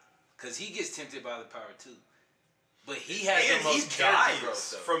society, because he gets tempted by the power too. But he has And the most he character dies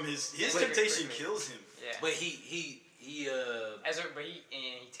growth though. from his Quick, temptation quick. kills him. Yeah. But he But he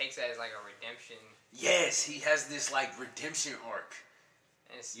takes that as like a redemption. yes, he has this like redemption arc.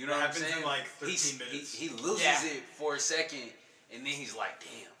 And it's, You know It what I'm happens saying? in, like, 13 He's- minutes. He loses Yeah. it for a second, and then he's like,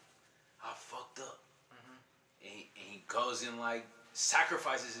 "Damn, I fucked up," and he goes and like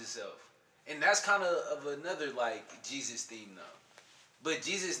sacrifices himself, and that's kind of another like Jesus theme though. But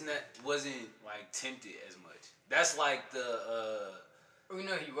Jesus wasn't like tempted as much. That's like the we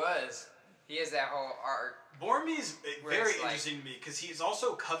know he was. He has that whole arc. Boromir's Where very it's like- interesting to me because he's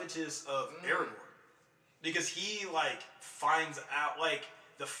also covetous of Aragorn. Because he like finds out like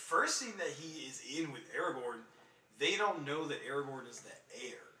the first scene that he is in with Aragorn, they don't know that Aragorn is the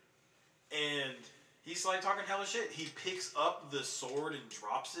heir, and he's like talking hella shit. He picks up the sword and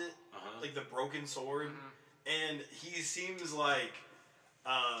drops it, like the broken sword, and he seems like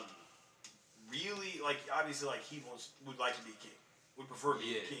really like obviously like he would like to be king, would prefer to be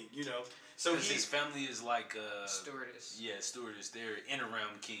Yeah. king, you know. So because his family is like Stewardess. yeah, stewardess. They're in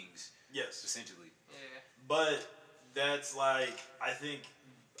around kings yes, essentially. Yeah. but that's like I think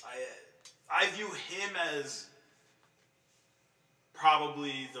I view him as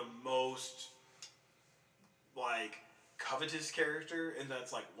probably the most like covetous character, and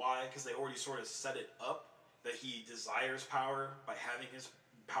that's like why, because they already sort of set it up that he desires power by having his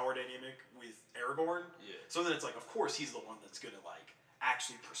power dynamic with Aragorn. Yeah. So then it's like, of course, he's the one that's gonna like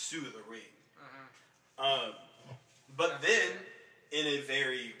actually pursue the ring. But then, in a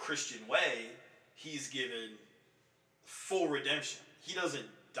very Christian way, he's given full redemption. He doesn't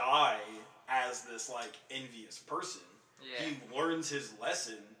die as this like envious person. Yeah. He learns his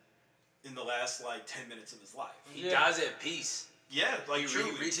lesson in the last like 10 minutes of his life. He dies at peace. Yeah, like He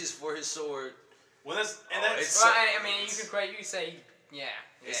truly. reaches for his sword. Well, that's it's- Well, I mean, you could say, yeah.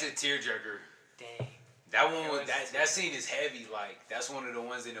 It's a tearjerker. Dang. That one, It was- that scene is heavy. Like that's one of the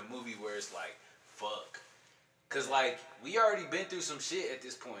ones in the movie where it's like, fuck, cause like we already been through some shit at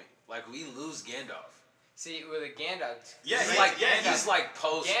this point. Like we lose Gandalf. See, with a Gandalf. Yeah, he's he- like yeah, he's like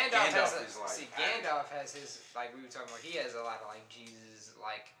post Gandalf has is like Gandalf has his, like we were talking about, he has a lot of like Jesus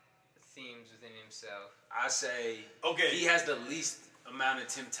like themes within himself. I say Okay. he has the least amount of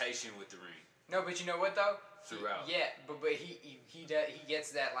temptation with the ring No, but you know what though? throughout. Yeah, but he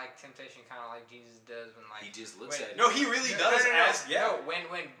gets that like temptation kind of like Jesus does when like He just looks when- at it. No, he really does ask. Yeah. No,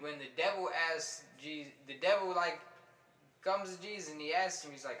 when the devil asks Jesus, the devil like comes to Jesus and he asks him,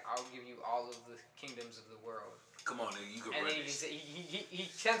 he's like, "I'll give you all of the kingdoms of the world." Come on, nigga, you can And run then this. he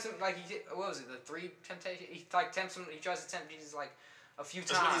tempts him like he did. What was it? The 3 temptations. He like tempts him. He tries to tempt Jesus like a few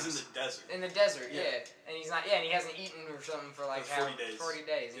That's when times. he's in the desert. In the desert, Yeah. yeah. And he's not, yeah, and he hasn't eaten or something for like For 40 days. 40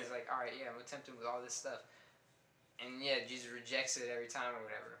 days. And Yeah. he's like, all right, yeah, I'm gonna tempt him with all this stuff. And yeah, Jesus rejects it every time or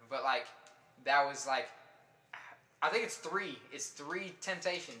whatever. But like, that was like, I think it's 3. It's 3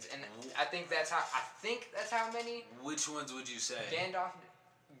 temptations, and I think that's how many Which ones would you say? Gandalf.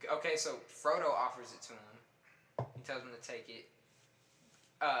 Okay, so Frodo offers it to him. He tells him to take it.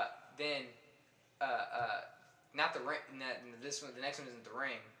 Then, not the ring. This one, the next one isn't the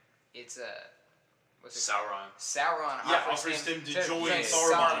ring. It's what's it Sauron. Sauron offers him to join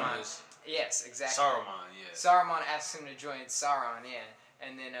Saruman. Yes, exactly. Saruman, yeah. Saruman asks him to join Sauron,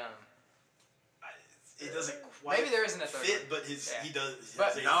 and then it doesn't quite maybe there isn't a third fit, one. but he Yeah. does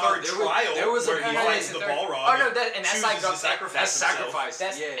But a no, third there trial there was a where he moment- finds the third- Balrog. Oh no, and that's chooses like to sacrifice That's himself. sacrifice.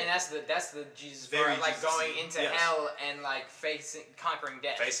 That's yeah. and that's the Jesus Very part, like Jesus-y. going into Yes. hell and like conquering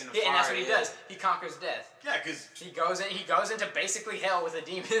death. Facing the Yeah, and that's fire, what he yeah. does. He conquers death. Yeah, because He goes into basically hell with a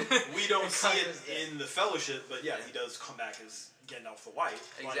demon. we don't And see it conquers death. in the Fellowship, but yeah, he does come back as Gandalf the White.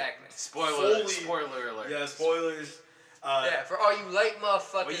 Like, Exactly. Spoiler Fully- alert. yeah, spoilers. Yeah, for all you late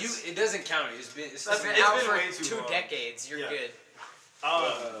motherfuckers. But it doesn't count. It's it's That's been it's out been for way too 2 long. decades. You're Yeah. good.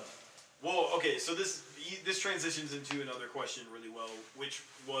 Well, okay, so this transitions into another question really well, which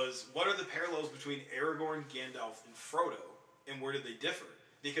was, what are the parallels between Aragorn, Gandalf, and Frodo, and where do they differ?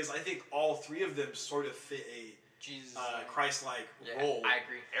 Because I think all three of them sort of fit a Jesus. Christ-like Yeah, role. I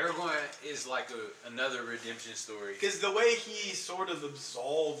agree. Aragorn is like another redemption story. Because the way he sort of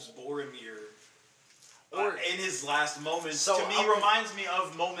absolves Boromir in his last moments, So to me, I would- reminds me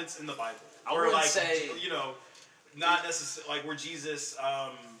of moments in the Bible. I where, wouldn't like, say- not necessarily, like, where Jesus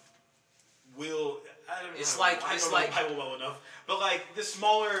will... I don't know. It's I like- don't it's know like- the Bible well enough. But, like, the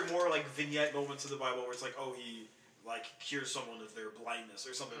smaller, more, like, vignette moments of the Bible where it's like, oh, he, like, cures someone of their blindness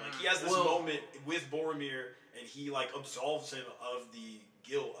or something. Like, he has this Well- moment with Boromir, and he, like, absolves him of the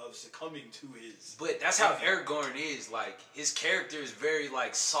guilt of succumbing to his... But that's how Aragorn is. Like, his character is very,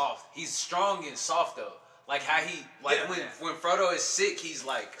 like, soft. He's strong and soft, though. Like, how he... Like, Yeah. when Frodo is sick, he's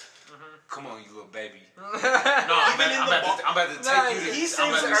like, come on, you little baby. No, I'm about to take you to... he I'm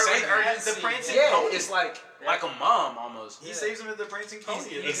about to saves save you. at the prancing Yeah, pony. it's like a mom, almost. He saves him at the prancing pony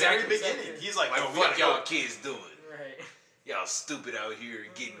at the exactly, very beginning. exactly. He's like, Like, no, we what gotta y'all go. kids doing? Right. Y'all stupid out here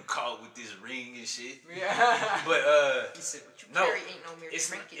getting caught with this ring and shit. Yeah. But, He said, "What you no, carry ain't no mere it's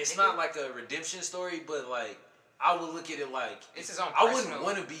trinket, it's nigga." not like a redemption story, but like I would look at it like It's his own I wouldn't personal-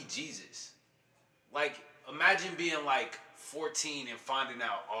 want to be Jesus. Like imagine being like 14 and finding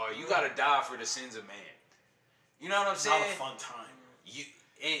out, oh, you gotta die for the sins of man. You know what I'm saying? Not a fun time. You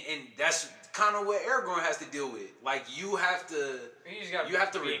and that's kind of what Aragorn has to deal with. Like you have to You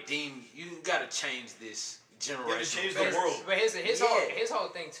have to redeem. You gotta change this generation. change But the world. But his Yeah. whole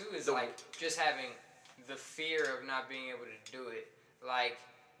thing too is The- like just having the fear of not being able to do it, like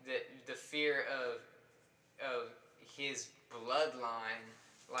the fear of his bloodline,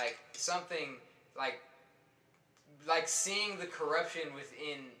 like something like seeing the corruption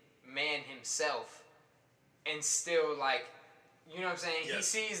within man himself, and still like. You know what I'm saying? Yes. He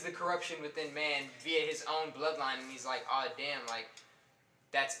sees the corruption within man via his own bloodline, and he's like, "Oh damn, like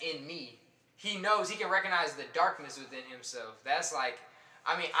that's in me." He knows, he can recognize the darkness within himself. That's like,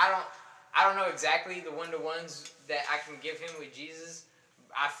 I mean, I don't know exactly the one-to-ones that I can give him with Jesus.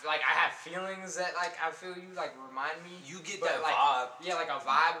 I have feelings that like I feel you like remind me. You get but, that like, vibe. Yeah, like a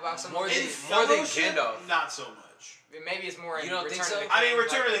vibe about something. More than- In more than Fellowship, Gandalf. not so much. Maybe it's more. You in don't Return think so? of the King, I mean,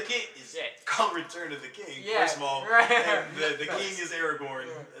 Return like, of the King is Yeah. called Return of the King, Yeah, first of all. right. And the king is Aragorn.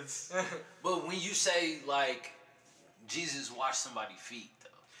 It's, But when you say like Jesus washed somebody's feet, though,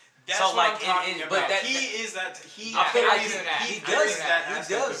 that's So, what like, I'm talking but about. that- he is that. He I feel carries like that. he I does agree that he aspect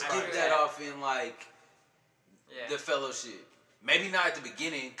does of get Christ. that off in like Yeah. the Fellowship. Maybe not at the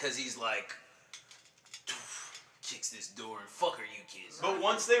beginning because he's like kicks this door and fuck are you kids. But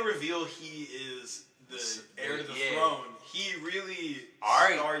once they reveal he is the heir to the Yeah. throne, he really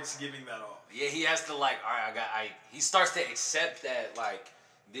Alright. starts giving that off. Yeah, he has to like, all right, he starts to accept that like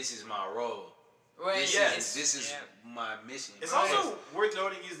this is my role. Well, This yes. is yeah. my mission. It's Right. also worth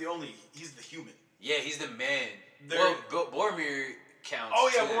noting he's the human. Yeah, he's the man. There- Well, Boromir counts.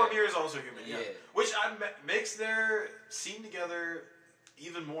 Oh yeah, too. Boromir is also human. Yeah, Yeah. which makes their scene together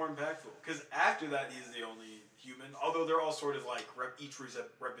even more impactful. Because after that, he's the only human. Although they're all sort of like each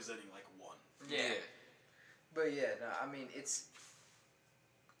representing like one. Yeah. But yeah, no, I mean it's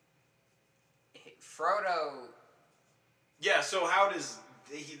Frodo. Yeah. So how does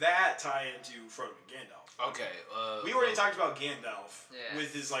that tie into Frodo and Gandalf? Okay. We already talked about Gandalf Yeah.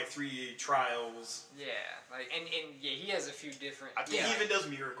 with his like 3 trials. Yeah, like and yeah, he has a few different. I think He Yeah. even does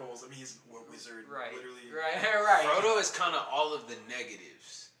miracles. I mean, he's a wizard, Right. literally. Right. Right. Frodo is kind of all of the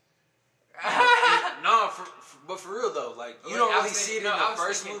negatives. But for real though, like you Wait, don't I really was see it thinking- in no, I the was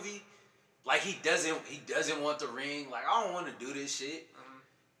first thinking- movie. Like he doesn't want the ring. Like I don't want to do this shit.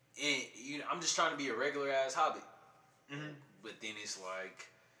 And I'm just trying to be a regular ass hobbit. Mhm. But then it's like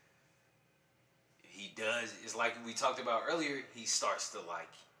he does. It's like we talked about earlier. He starts to like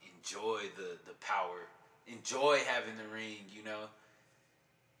enjoy the power enjoy having the ring, you know.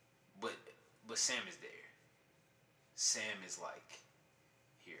 But Sam is there. Sam is like,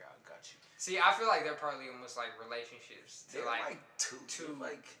 here, I got you. See, I feel like they're probably almost like relationships. They're like two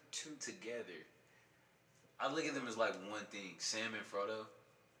together. I look at them as like one thing. Sam and Frodo.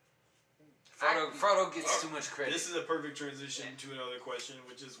 Frodo gets too much credit. This is a perfect transition to another question,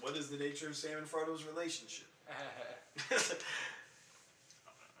 which is, what is the nature of Sam and Frodo's relationship?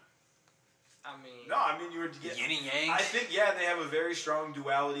 I mean, No, I mean you were yin and yang. I think they have a very strong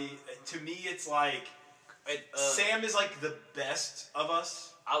duality. To me, it's like Sam is like the best of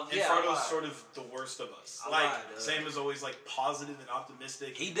us, and Frodo's sort of the worst of us. Sam is always like positive and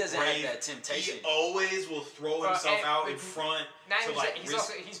optimistic. He doesn't brave. have that temptation. He always will throw himself out in front.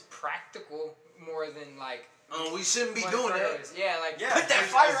 He's practical more than like. We shouldn't be doing that. Put that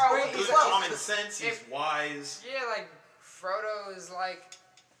fire out with He's his love. common sense. He's wise. Yeah, like Frodo is like.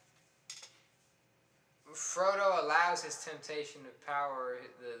 Frodo allows his temptation of power,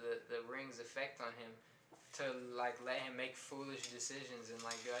 the ring's effect on him, to like let him make foolish decisions and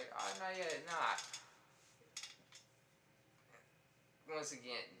like be like, oh no, nah. Once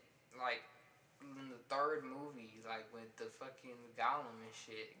again, like in the third movie, like with the fucking Gollum and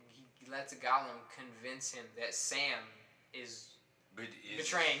shit, he lets Gollum convince him that Sam is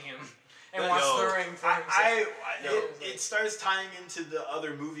betraying him. And wants the ring for himself. It starts tying into the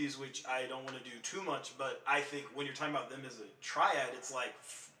other movies, which I don't want to do too much, but I think when you're talking about them as a triad, it's like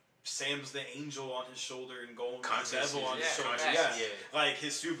Sam's the angel on his shoulder and Gollum's the devil on his shoulder. Like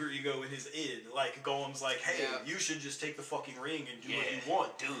his super ego and his id. Like Gollum's like, hey, you should just take the fucking ring and do what you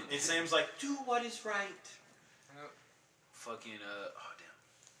want. Dude. And Sam's like, do what is right. Fucking, oh damn.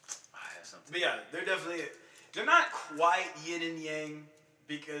 I have something. But they're not quite yin and yang.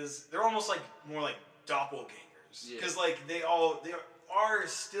 Because they're almost like more like doppelgangers. Because like they are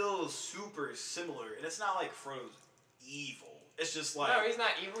still super similar, and it's not like Frodo's evil. It's just like no, he's not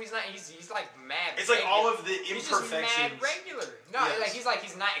evil. He's not. He's like mad. It's like all of the imperfections. He's just mad regular. No, like he's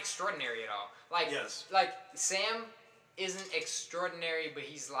not extraordinary at all. Like like Sam isn't extraordinary, but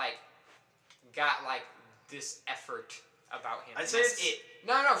he's like got like this effort about him. I'd say it's it.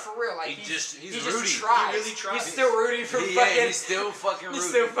 No, for real. Like he's just Rudy. tries. He really tries. He's still rooting for fucking. He's still fucking Rudy. He's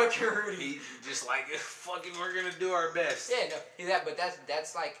still fucking Rudy. He's just like fucking. We're gonna do our best. Yeah, no, he's that. But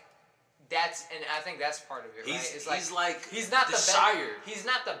that's like. And I think that's part of it, right? He's not the best. Shire. He's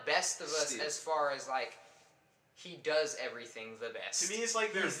not the best of us as far as like he does everything the best. To me, it's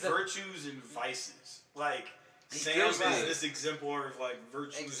like there's virtues and vices. Like Sam is this exemplar of like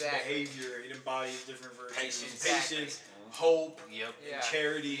virtuous behavior. It embodies different virtues: patience, hope, and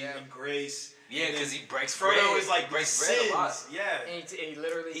charity, and grace. Yeah, because he breaks Frodo bread. is like breaks sins. bread a lot. And he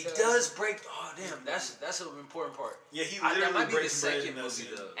literally does break. Oh damn, that's an important part. Yeah, he literally that might be the breaks bread second in movie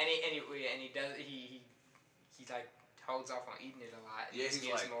that though. And he does he like holds off on eating it a lot. Yeah, he's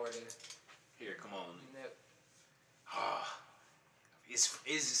gives like, more to. Here, come on. Nope.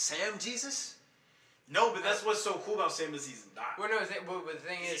 Is Sam Jesus? No, but that's what's so cool about Sam is he's not. Well, no, but the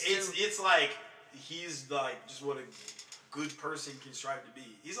thing is, it's like he's like just what a good person can strive to be.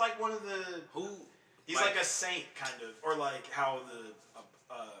 He's like one of the He's like a saint kind of, or like how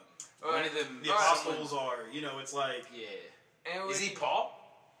one of the apostles are. You know, it's like And is he Paul?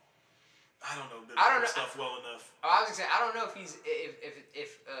 I don't know biblical stuff well enough. I was gonna say I don't know if he's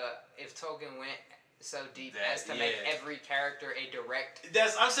if Tolkien went so deep as to make every character a direct.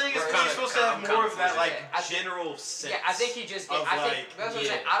 I'm saying it's kind of supposed to have more of that like general sense. Yeah, I think he just. I think that's what I'm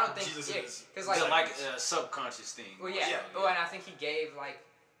saying. I don't think because like a subconscious thing. Well, yeah. Oh, and I think he gave like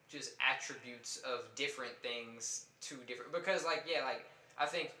just attributes of different things to different because like I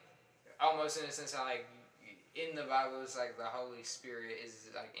think almost in a sense like in the Bible it's like the Holy Spirit is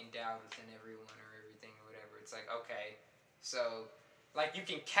like endowed within everyone or everything or whatever. It's like okay, so. Like you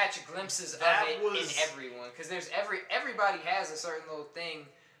can catch glimpses of it in everyone, because there's everybody has a certain little thing,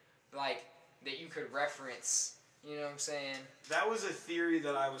 like that you could reference. You know what I'm saying? That was a theory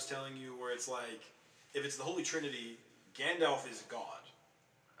that I was telling you, where it's like, if it's the Holy Trinity, Gandalf is God,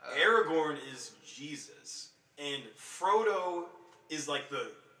 Aragorn is Jesus, and Frodo is like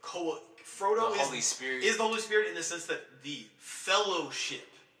the Holy Spirit is the Holy Spirit in the sense that the fellowship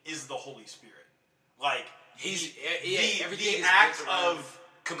is the Holy Spirit, like. The act of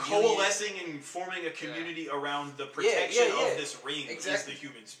coalescing and forming a community around the protection of this ring is the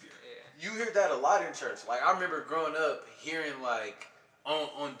human spirit. Yeah. You hear that a lot in church. Like I remember growing up hearing like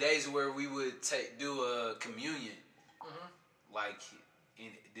on days where we would do a communion, like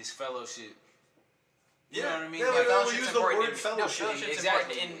in this fellowship, You know what I mean? Yeah, Like, we'll fellowship's use the important word in- fellowship. No, fellowship's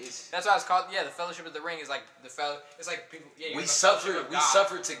Exactly. important in- It's- that's why it's called. Yeah, the Fellowship of the Ring is like the It's like people. Yeah, you we have a suffer. fellowship of We God.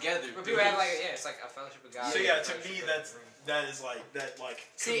 suffer together. But through people have this. like it's like a fellowship of God. So and yeah, a to fellowship me, of that's the Ring. that is like that like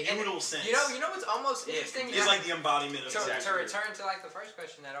See, and communal sense. you know what's almost Yeah, interesting. is like the embodiment of to exactly. return to like the first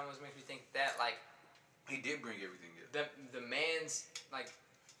question, that almost makes me think that like He did bring everything together. the man's like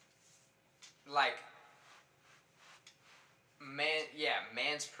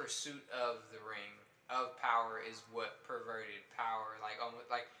man's pursuit of the ring of power is what perverted power, like almost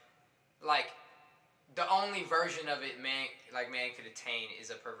like the only version of it man could attain is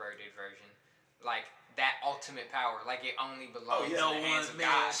a perverted version, like that ultimate power, like it only belongs in the hands of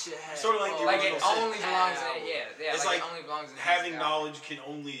God. Sort of like the Like it original sin. only belongs in It's like like it only belongs in the hands Having of God. knowledge can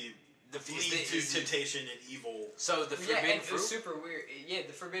only lead to is the- temptation and evil. So the Yeah, forbidden and it was fruit. super weird. Yeah,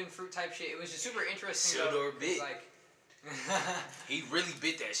 the forbidden fruit type shit. It was just super interesting. Sildar though, 'cause, bit. like, He really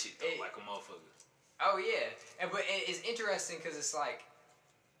bit that shit though, It- like a motherfucker. oh yeah, but it's interesting because it's like,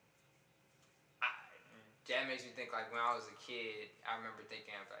 that makes me think like when I was a kid, I remember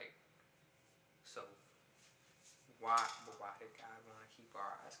thinking of like, so why did God want to keep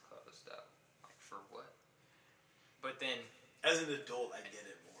our eyes closed up? Like for what? But then. As an adult, I get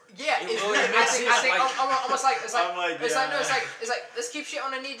it more. Yeah, It it's really I makes think sense, like- almost like it's like I'm like, it's like no, yeah. it's like let's keep shit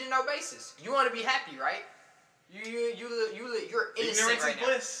on a need to know basis. You want to be happy, right? You're innocent Ignorance right is now.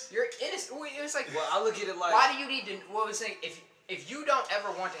 bliss. You're innocent. It's like Well, I look at it like why do you need to? What was saying if you don't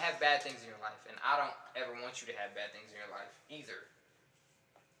ever want to have bad things in your life, and I don't ever want you to have bad things in your life either.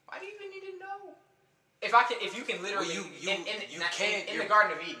 Why do you even need to know? If you can literally in the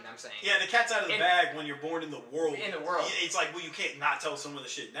Garden of Eden, I'm saying. Yeah, the cat's out of the bag when you're born in the world. In the world. It's like, well, you can't not tell someone the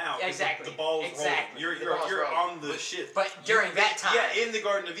shit now. 'cause Exactly. The ball's Exactly. rolling. The ball's You're rolling. on the shit. But during that time, Yeah, in the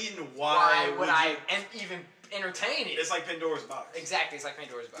Garden of Eden, why would I you? even entertain it? It's like Pandora's box. Exactly, it's like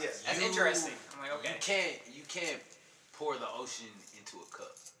Pandora's box. Yes. That's You- interesting. I'm like, okay. you can't pour the ocean into a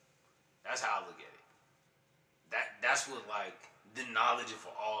cup. That's how I look at it. That's what like the knowledge of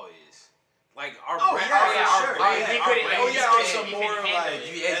all is. Like our Oh, brain, yeah, our sure. brain, He our couldn't- brain Oh is yeah, couldn't- on some you more couldn't handle like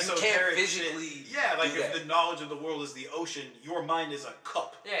it. you can't esoteric physically shit. Yeah, like do if that. the knowledge of the world is the ocean, your mind is a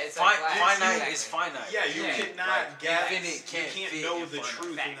cup. Yeah, it's like glass. finite Exactly. is finite. Yeah, you Yeah. cannot Like, guess. infinite You can't can't fit know in the finite. truth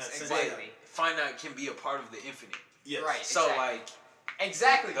in that Facts, sense. exactly. Finite can be a part of the infinite. Yes. Right. So Exactly. like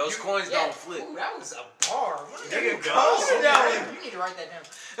Exactly. those coins don't flip. Ooh, that was a bar. There you go. Oh, Yeah. you need to write that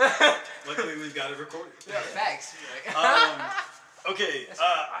down. Luckily, we've got it recorded. Facts. Okay, That's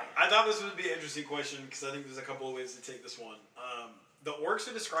I thought this would be an interesting question because I think there's a couple of ways to take this one. The orcs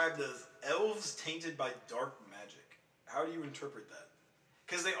are described as elves tainted by dark magic. How do you interpret that?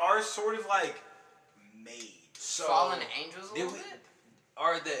 Because they are sort of like made. So Fallen angels a did little we- bit.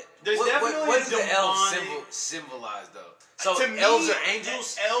 Are the There's what definitely do the elves demonic- symbolize though? So To me, elves are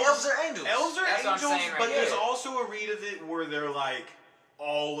angels. elves- are angels. Elves are That's what I'm angels, saying right but there's there. also a read of it where they're like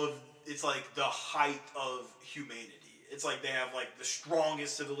all of it's like the height of humanity. It's like they have like the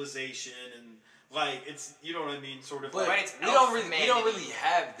strongest civilization and like it's you know what I mean, sort of. But like, it's we don't elf-manity. really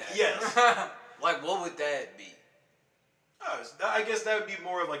have that. yes. Like what would that be? I guess that would be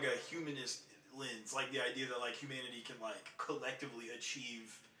more of like a humanist lens, like the idea that like humanity can like collectively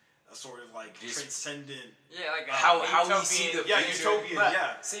achieve a sort of like Just- transcendent. Yeah, like a How we utopian- see the Yeah, future. utopian. But,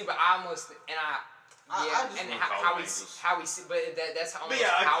 yeah. See, but I almost and I yeah, just and wanna how, call how them we angels. how we see, but that's almost yeah,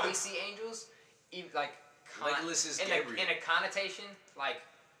 how we see angels, even like Legolas is in Gabriel. in a connotation like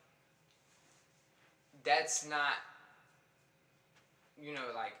that's not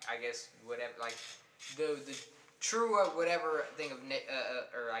like I guess whatever like the true whatever thing of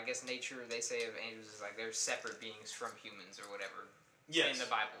or I guess nature they say of angels is like they're separate beings from humans or whatever Yes. in the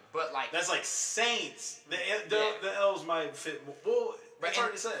Bible, but like That's like saints. The Yeah. elves might fit. Well, But it's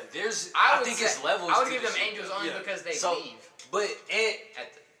hard to say. There's I I would think say, it's levels. I would to give the them shit, angels though. only Yeah. because they So, leave but at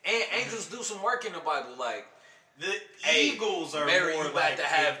the. and angels do some work in the Bible. Like The hey, eagles are Mary, more you like about to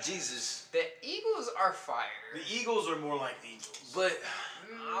have Jesus, The Eagles are fire. The eagles are more like angels. but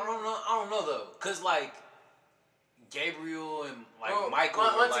I don't know though, cause like Gabriel and like Well, Michael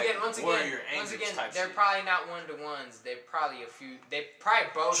are like once warrior again, angels type they're shit. probably not one to ones. They're probably a few. They probably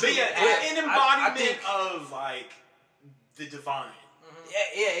both. But yeah, have- an I embodiment think- of like the divine.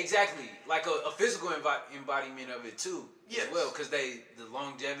 Yeah, exactly. Like a physical embodiment of it too, Yes. as well, because the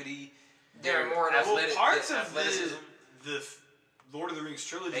longevity, They're their more than- Well, athletic, parts their of athleticism. the Lord of the Rings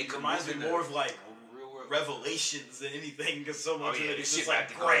They trilogy could reminds me move in more the of like real world. Revelations than anything, because so much yeah, of it this is shit just like about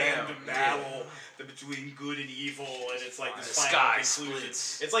to go grand down. battle between good and evil, and it's like The this sky final conclusion.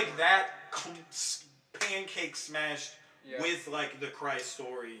 splits. It's like that pancake smashed Yeah. with like the Christ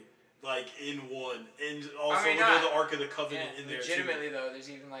story like in one, and also I mean, look at not- the Ark of the Covenant in there legitimately too. though, there's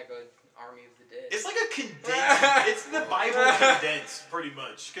even like a Army of the Dead. It's like a condensed. It's the Bible condensed, pretty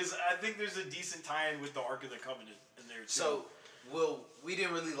much. Because I think there's a decent tie-in with the Ark of the Covenant in there too. So, well, we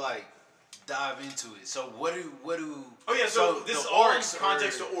didn't really like dive into it. So what do? oh yeah, so this the is all in orcs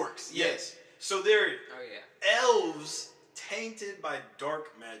context are- of orcs. Yeah. Yes. So they're Oh yeah. elves tainted by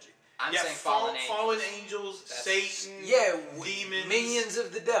dark magic. I'm yeah, saying fallen angels, That's- Satan, Yeah, demons, minions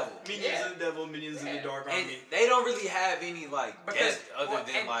of the devil. minions Yeah. of the devil, minions of the Yeah. dark And army. they don't really have any like Because- depth other well,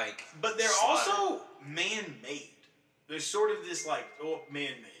 than and- like. But they're slaughter. also man-made. There's sort of this like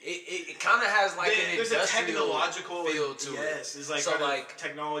man-made. It kind of has like an There's a industrial technological feel to it. yes, it's like So, kind of like,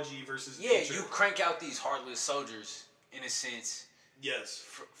 technology versus Yeah, nature. you crank out these heartless soldiers in a sense Yes,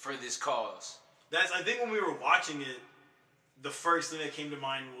 for this cause. that's. I think when we were watching it, the first thing that came to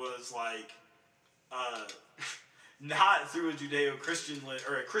mind was like, not through a Judeo-Christian lens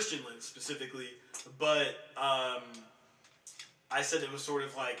or a Christian lens specifically, but I said it was sort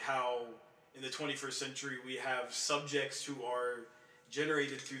of like how in the 21st century we have subjects who are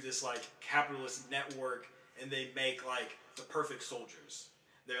generated through this like capitalist network, and they make like the perfect soldiers.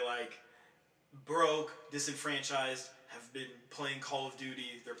 They're like broke, disenfranchised, have been playing Call of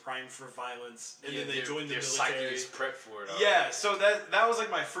Duty, they're primed for violence, and then they join the their psyche military. is prepped for it. Yeah, so that was like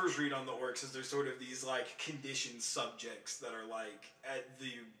my first read on the orcs, is they're sort of these like conditioned subjects that are like at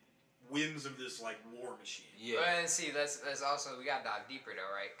the whims of this like war machine. Yeah. But and see, that's also we gotta dive deeper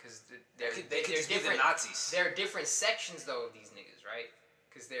though, right? Because They could they're just be the different. Nazis. There are different sections though of these niggas, right?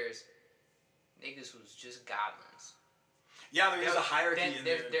 Because there's niggas who's just goblins. Yeah, there is a hierarchy Then in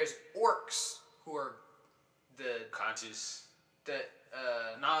there. there's orcs who are the Conscious. the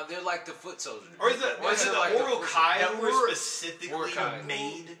Nah, they're like the foot soldiers. Or is it Or is the like the Urukai the who were Ur- specifically Urukai.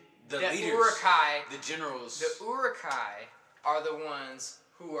 made? The the leaders. Urukai. The generals. The Urukai are the ones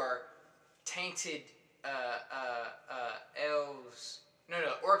who are tainted elves. No,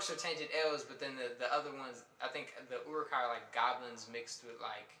 orcs are tainted elves, but then the other ones, I think the Urukai are like goblins mixed with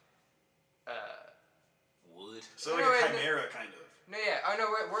like. Wood. So like No, a wait, chimera kind of. No, yeah. Oh no,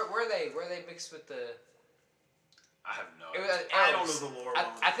 where are they mixed with the? I have no It idea. was I don't elves. know the lore.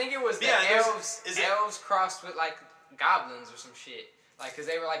 I think it was the Yeah, there's- elves. is it- Elves crossed with like goblins or some shit. Like, cause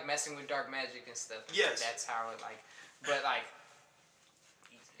they were like messing with dark magic and stuff. And Yes. That's how it like. But like.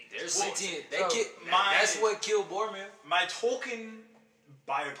 They're Well, sentient. They so that's what killed Boromir. My Tolkien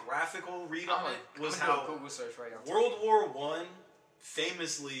biographical read I'm on it was gonna do a how Google search right now. World War One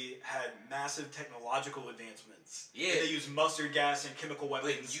famously had massive technological advancements. Yeah. And they used mustard gas and chemical But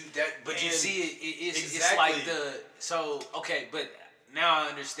weapons. you And- see it's Exactly. like okay, but now I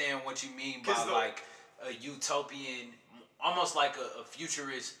understand what you mean by 'Cause like a utopian, almost like a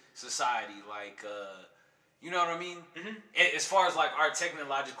futurist society, like you know what I mean? Mhm. As far as like our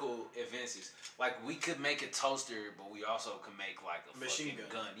technological advances, like we could make a toaster, but we also could make like a Machine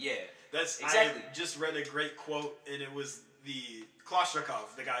fucking gun. gun. Yeah, That's Exactly. I just read a great quote, and it was the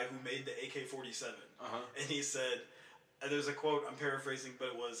Kalashnikov, the guy who made the AK-47, and he said, there's a quote, I'm paraphrasing, but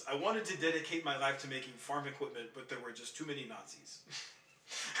it was, "I wanted to dedicate my life to making farm equipment, but there were just too many Nazis."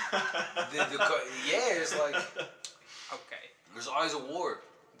 It's like Okay. there's always a war.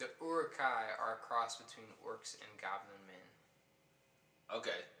 The Urukai are a cross between orcs and goblin men.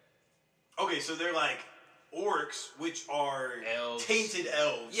 Okay, Okay, so they're like orcs, which are Elves. tainted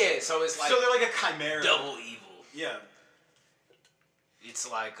elves. yeah. So it's like so they're like a chimera. double evil. Yeah. It's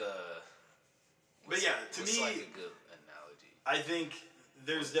like But yeah, to what's me, like a good analogy. I think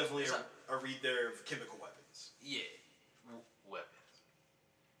there's definitely There's a read there of chemical weapons. Yeah, weapons.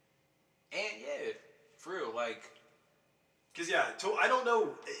 And yeah, for real, like Because yeah, I don't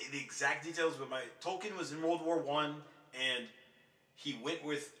know the exact details, but Tolkien was in World War One, and he went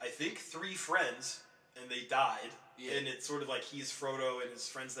with I think 3 friends, and they died. Yeah. And it's sort of like he's Frodo, and his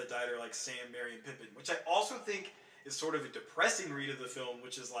friends that died are like Sam, Merry, and Pippin, which I also think is sort of a depressing read of the film,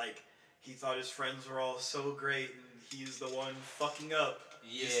 which is like he thought his friends were all so great, and he's the one fucking up.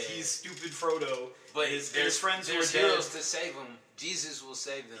 Yeah. He's stupid Frodo. but his there's friends who there's are dead. heroes to save them. Jesus will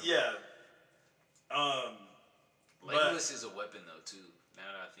save them. Yeah. But Legolas is a weapon though too. Now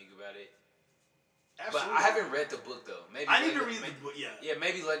that I think about it, absolutely. but I haven't read the book though. Maybe I need to Legolas- read the maybe- book. Yeah. Yeah,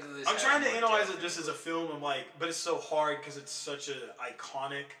 maybe Legolas. I'm has trying to more analyze depth it just in as a film. I'm like, but it's so hard because it's such a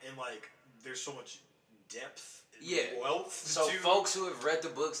iconic and like there's so much depth and Yeah. wealth. So to, folks who have read the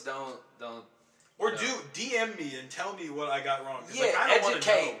books don't. or no. do DM me and tell me what I got wrong. 'Cause, Yeah, like, I don't wanna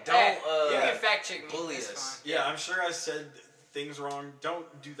educate. know. Don't You yeah. can fact check me. bully That's us. fine. Yeah, I'm sure I said things wrong. Don't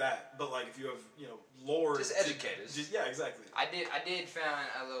do that. But like, if you have lore, Just to- educate us. yeah, exactly. I did find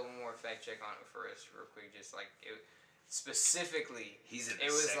a little more fact check on it for us real quick. Just like specifically, He's in the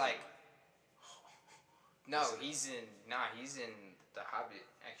it was second like one. no, he's in The Hobbit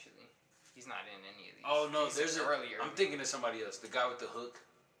actually. He's not in any of these. Oh no, He's there's in a. earlier. I'm thinking of somebody else. The guy with the hook.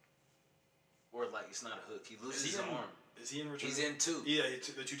 Or like it's not a hook. He loses his arm. Is he in Return? He's in 2. Yeah,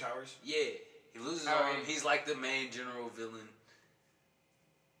 the Two Towers. Yeah, he loses his Oh, arm. yeah. He's like the main general villain.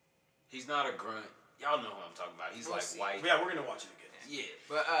 He's not a grunt. Y'all know who I'm talking about. He's We'll like see. white. Yeah, we're gonna watch it again. Yeah.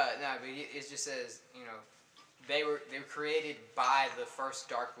 But it just says, you know, they were created by the first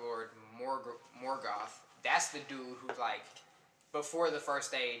Dark Lord Morgoth. That's the dude who like before the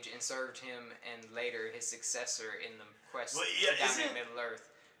first age and served him, and later his successor in the quest Well, yeah, to dominate isn't- Middle Earth.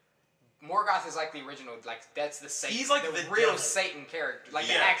 Morgoth is like the original, like that's the Satan. He's like the real devil. Satan character, like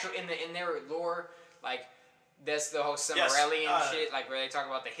the Yeah. actual in their lore, like. That's the whole Silmarillion shit, like where they talk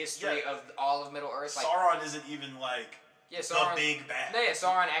about the history of all of Middle Earth. Like, Sauron isn't even like yeah, the Sauron, big bad. No, yeah,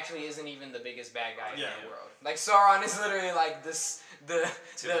 Sauron actually isn't even the biggest bad guy Yeah. in the world. Like Sauron is literally like this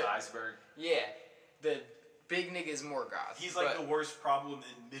To the iceberg. yeah, the big nigga's Morgoth. He's like the worst problem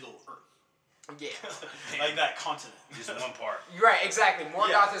in Middle Earth. yeah. Like that continent. Just one part. You're right, exactly. Morgoth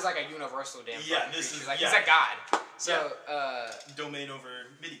Yeah. is like a universal damn Yeah, fucking this creature. is- Like yeah. he's a god. So Domain over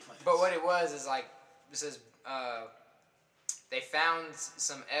midi planets. but what it was is like it says they found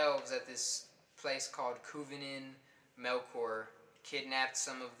some elves at this place called Kuvinin Melkor, kidnapped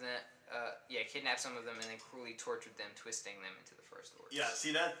some of them, and then cruelly tortured them, twisting them into the First Order. Yeah,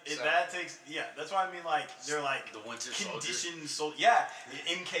 see that So- that takes that's why I mean like they're like The Winter Soldier. conditioned yeah,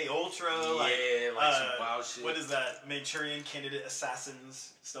 MK Ultra like some wild shit. what is that? Manchurian Candidate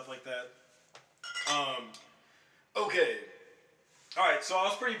assassins, stuff like that. Okay. Alright, so I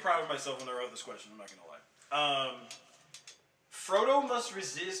was pretty proud of myself when I wrote this question, I'm not gonna lie. Frodo must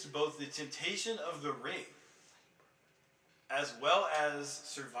resist both the temptation of the ring as well as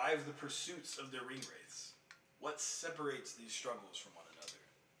survive the pursuits of the ring wraiths. What separates these struggles from one another?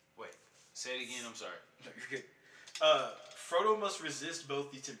 Wait, say it again. I'm sorry. No, you're good. Frodo must resist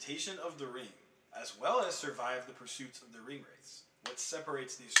both the temptation of the ring as well as survive the pursuits of the ring wraiths. What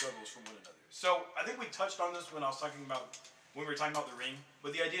separates these struggles from one another? So I think we touched on this when we were talking about the ring,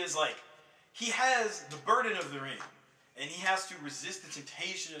 but the idea is like he has the burden of the ring, and he has to resist the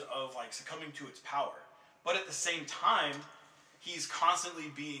temptation of like succumbing to its power. But at the same time, he's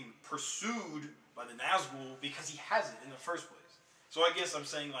constantly being pursued by the Nazgul because he has it in the first place. So I guess I'm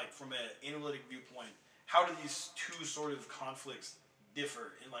saying like from an analytic viewpoint, how do these two sort of conflicts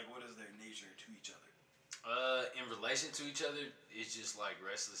differ in like what is their nature to each other? In relation to each other, it's just like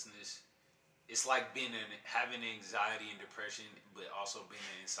restlessness. It's like having anxiety and depression, but also being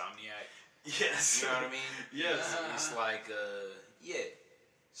an insomniac. Yes. You know what I mean? Yes. It's like, yeah.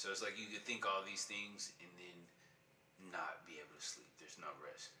 So it's like you could think all these things and then not be able to sleep. There's no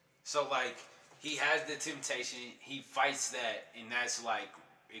rest. So like he has the temptation, he fights that, and that's like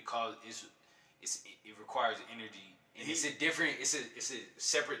it requires energy, and it's a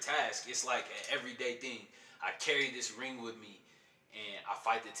separate task. It's like an everyday thing. I carry this ring with me, and I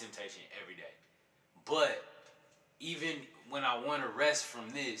fight the temptation every day. But even when I want to rest from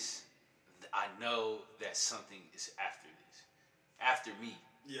this, I know that something is after me,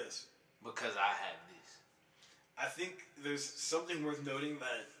 Yes. because I have this. I think there's something worth noting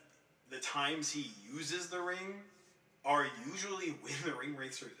that the times he uses the ring are usually when the ring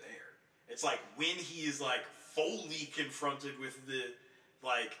wraiths are there. It's like when he is like fully confronted with the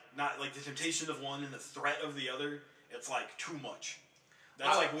like not like the temptation of one and the threat of the other. It's like too much.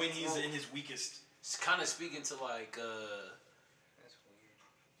 That's like when he's in his weakest. It's kind of speaking to like That's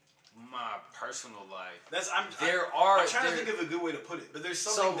weird. my personal life. I'm trying to think of a good way to put it, but there's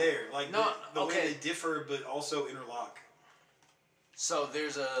something So, there, like no, the okay. way they differ, but also interlock. So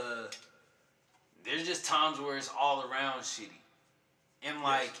there's just times where it's all around shitty, and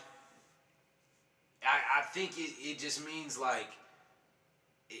like I think it just means like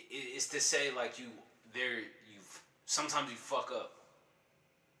it's to say like sometimes you fuck up.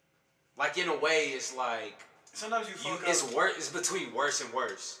 Like in a way, it's like Sometimes you fuck up. it's worse. It's between worse and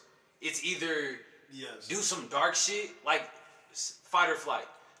worse. It's either Yes. do some dark shit like fight or flight.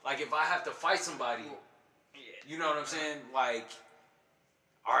 Like if I have to fight somebody, you know what I'm saying? Like,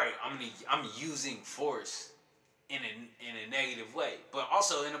 all right, I'm using force in a negative way, but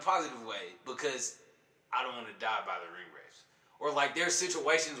also in a positive way because I don't want to die by the ring wraiths. Or like there's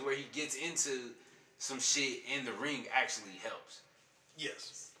situations where he gets into some shit and the ring actually helps.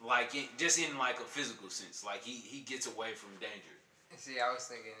 Yes. Like just in like a physical sense, like he gets away from danger. See, I was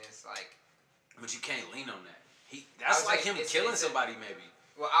thinking it's like. But you can't lean on that. That's like him killing somebody, maybe.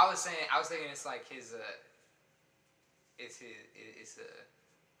 Well, I was thinking it's like his. It's a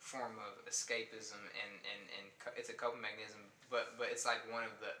form of escapism and it's a coping mechanism, but it's like one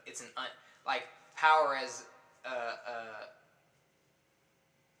of the it's an like power as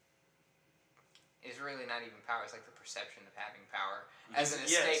it's really not even power. It's like the perception of having power as an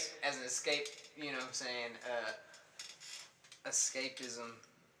escape. Yes. As an escape, you know what I'm saying? Escapism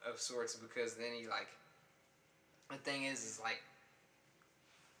of sorts, because then you like. The thing is like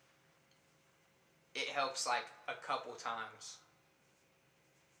it helps like a couple times,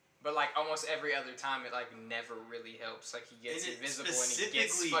 but like almost every other time it like never really helps. Like he gets And it invisible and he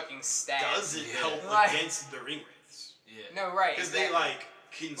gets specifically fucking stabbed. Doesn't help Like- against the ring wraiths Yeah. No, right? because exactly. they like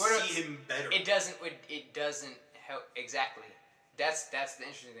can What see him better. It doesn't help exactly. That's the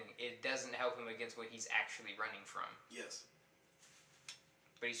interesting thing. It doesn't help him against what he's actually running from, Yes.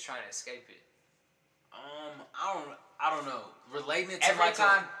 but he's trying to escape it. I don't know. Relating it to Every like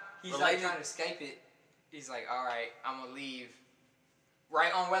time he's like related- trying to escape it, he's like, "All right, I'm gonna leave."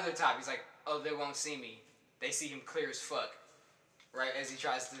 Right on Weathertop, he's like, "Oh, they won't see me. They see him clear as fuck." Right as he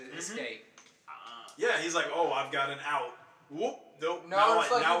tries to escape. Yeah, he's like, oh, I've got an out. Whoop. Nope. No, now the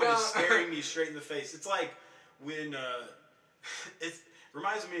fuck now you it is don't. staring me straight in the face. It's like when it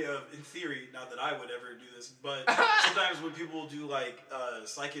reminds me of, in theory, not that I would ever do this, but sometimes when people do like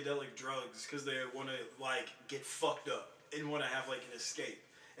psychedelic drugs because they want to like get fucked up and want to have like an escape.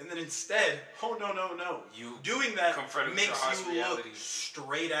 And then instead, oh no, You doing that confront it with makes your harsh you reality. look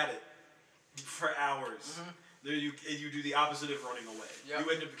straight at it for hours. There you do the opposite of running away. Yep.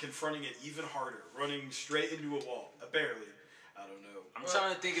 You end up confronting it even harder, running straight into a wall. Apparently, I don't know. I'm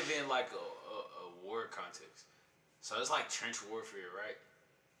trying to think of it in like a war context. So it's like trench warfare, right?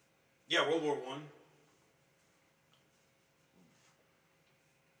 Yeah, World War One.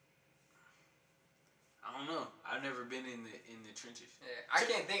 I don't know. I've never been in the trenches. Yeah, I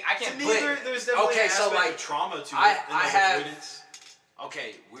can't think. I can't. To me, but- there's definitely okay, an so, aspect like, of trauma to I- it. And I like have- avoidance.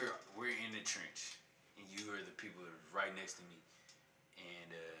 Okay, we're in the trench, and you are the people that are right next to me,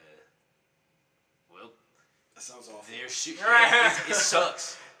 and well, That sounds awful. they're shooting. Right. It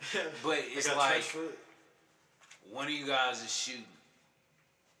sucks, Yeah. but I it's got like trench foot. one of you guys is shooting,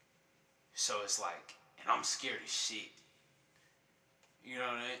 so it's like, and I'm scared as shit. You know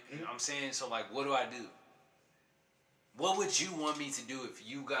what I'm saying? So like, what do I do? What would you want me to do if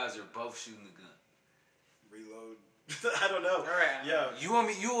you guys are both shooting the gun? Reload. I don't know. Alright. Yeah. You want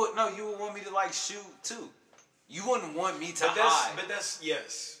me? You would want me to like shoot too. You wouldn't want me to But that's hide.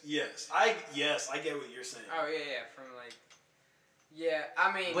 yes. I get what you're saying. Oh yeah. From like. Yeah,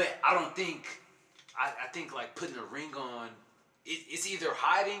 I mean. But I don't think. I think like putting a ring on, it's either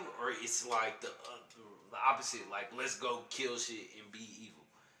hiding or it's like the opposite. Like let's go kill shit and be evil.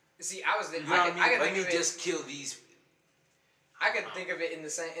 See, I was. You know what I mean? could Let think me of it. just kill these. I could think of it in the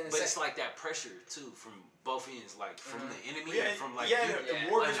same. But it's like that pressure too from both ends, like from the enemy Yeah, and from like yeah, you. in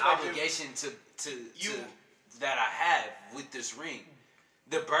Yeah. war An perspective, obligation to You- that I have with this ring.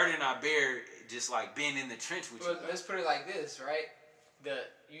 The burden I bear, just like being in the trench with Well, you. let's put it like this, right?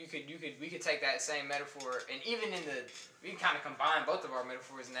 We could take that same metaphor, and even in the we can kind of combine both of our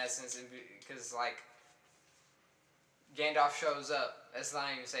metaphors in that sense, because like Gandalf shows up. Let's not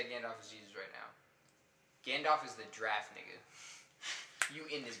even say Gandalf is Jesus right now. Gandalf is the draft nigga. You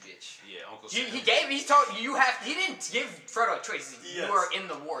in this bitch. Yeah, Uncle He Sam. told you have. He didn't give Frodo a choice. Yes. You are in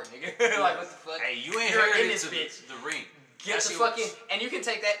the war, nigga. Like what the fuck? Hey, you You're inherited in this to bitch. the ring. Get That the shit fucking, was- and you can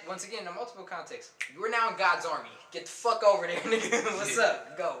take that once again in multiple contexts. You are now in God's army. Get the fuck over there, nigga. What's Yeah.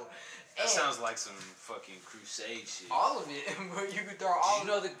 up? Go. That And sounds like some fucking crusade shit. all of it. You could throw all. Did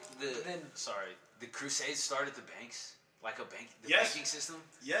you know the Crusades started the banks, like the Yes. banking system.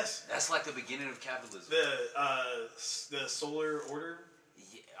 yes. That's like the beginning of capitalism. The Solar Order.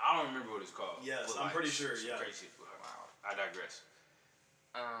 Yeah, I don't remember what it's called. Yes, but, I'm like, pretty sure, some yeah. crazy shit. Wow. I digress.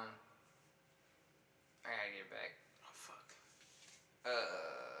 I gotta get it back.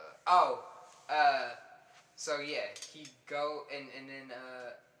 Oh fuck. So yeah, he go and then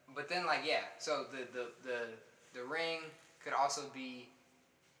but then like yeah, so the ring could also be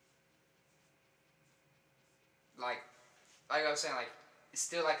like I was saying, like it's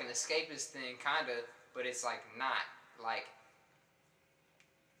still like an escapist thing kinda, but it's like not like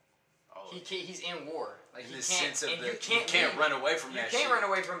Oh, he's in war. Like in he the can't sense of and the, you can't leave. run away from You that can't shit. run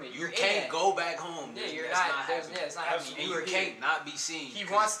away from it. You You're in can't it. go back home. Yeah, That's- you're that's not. happening. It's not happening. Absolutely. And You you are can't here. not be seen. He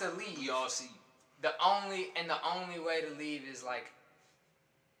 'cause wants to leave. We all see. The only way to leave is like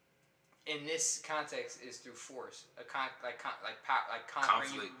in this context is through force. Conquering you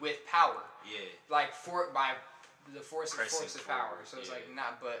Conflict. with power. Yeah. Like by the force Pressing of power. forward, So it's yeah. like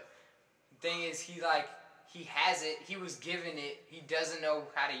not. But the thing is, he has it. He was given it. He doesn't know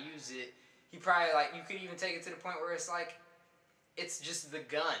how to use it. He probably you could even take it to the point where it's it's just the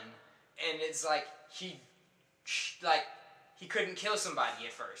gun, and it's like he couldn't kill somebody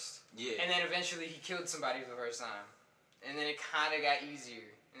at first, Yeah. and then eventually he killed somebody for the first time, and then it kind of got easier,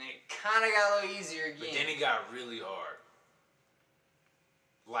 and then it kind of got a little easier again. But then it got really hard.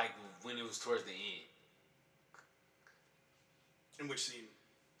 Like when it was towards the end. In which scene?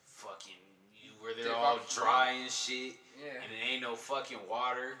 Fucking, where they're They're all about to dry and shit, Yeah. and it ain't no fucking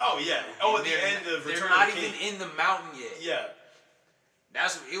water. Oh yeah. Oh, at And the they're- end of they're Return not of the even King. in the mountain yet. Yeah.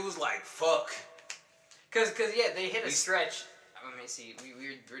 It was like fuck. Cause yeah, they hit a We- stretch. I mean, see,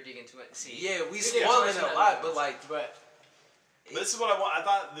 we're digging too much. See, Yeah, we We're digging spoiling too much a into lot, other but ones. like, but This is what I want. I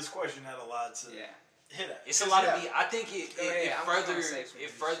thought this question had a lot to yeah. hit at. it's a 'Cause, lot yeah, of I think it Go ahead, I'm just gonna further say some it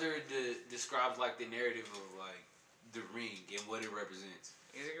things. further describes like the narrative of like the ring and what it represents.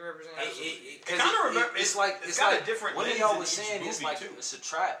 Is it represent? It kinda It's like it's got a like different one of lens y'all in was each saying it's movie, like too. it's a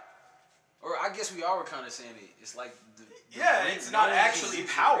trap, or I guess we all were kind of saying it. It's like the Yeah, ring, it's no not one can actually use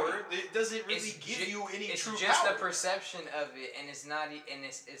the power. ring. It doesn't really It's give ju- you any It's true just power. the perception of it, and it's not. And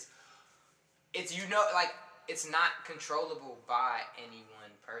it's like it's not controllable by any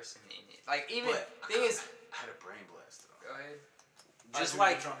one person in it. Like even But thing is, I had a brain blast though. go ahead. Just I see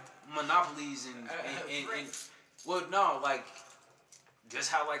like what monopolies and Right. well, no, like just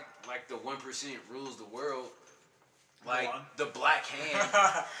how like the 1% rules the world. Like on. the Black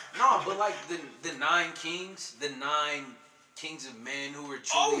Hand. No, but like the 9 kings, the 9 kings of men who were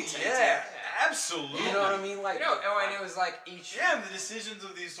Oh truly tainted. yeah, absolutely. You know what I mean? Like And it was like each. Yeah, and the decisions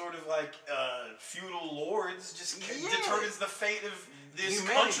of these sort of like feudal lords just Yeah. determines the fate of this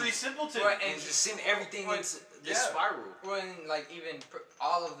Humanity. country simpleton. Well, and just send everything Well, into this yeah. spiral. When like even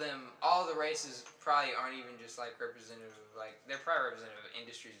all of them, all the races probably aren't even just like representative of like they're probably representative of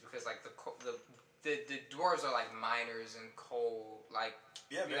industries because like the dwarves are like miners and coal like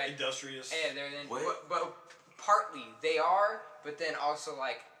yeah, very like- industrious. yeah they're then What? but partly they are, but then also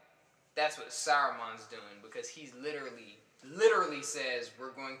like that's what Saruman's doing because he's literally says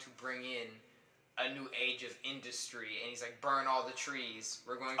we're going to bring in a new age of industry, and he's like burn all the trees.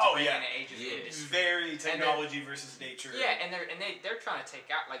 We're going to Oh, bring yeah. in an age of Yeah. It's industry. very technology versus nature. Yeah, and they're trying to take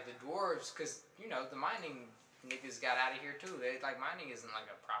out like the dwarves because you know the mining niggas got out of here too. They like mining isn't like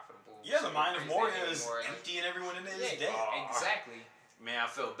a profitable. Yeah, the super mine of crazy Moria thing is anymore. empty and everyone in it is Yeah, dead. exactly. Man, I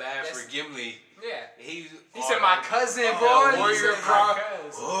felt bad That's- for Gimli. Yeah. He said my cousin, Oh, boy. warrior He said my prop.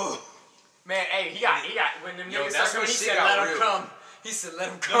 cousin. Oh, Man, hey, he got when them Yo, niggas that's started coming, when he shit said got let him real. come. He said let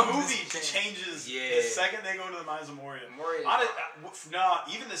him The come. movie changes Yeah. the second they go to the mines of Moria. Moria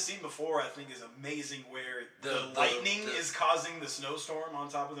is Even the scene before I think is amazing, where the The- lightning the- is causing the snowstorm on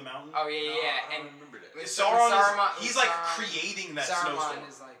top of the mountain. Oh yeah, no, yeah, I and don't remember that. with Sauron with he's like Sauron- creating that Saruman snowstorm.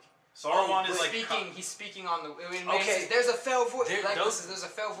 is like Sauron is like speaking. He's speaking on the. I mean, Okay. there's a fell voice. There- Like, those- there's a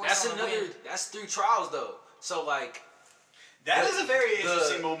fell voice. That's on the another. wind. That's 3 trials though. So like that the- is a very the-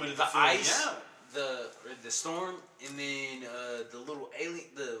 interesting moment of the, the film. ice, Yeah. the storm, and then the little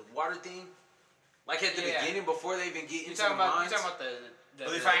alien, the water thing. Like at the Yeah. beginning, before they even get You into talking the about? mines. You talking about the Oh,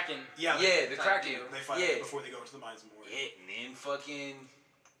 they Kraken? Yeah, Yeah, the type Kraken. deal. they fight Yeah. before they go to the mines of Moria. Yeah, and then fucking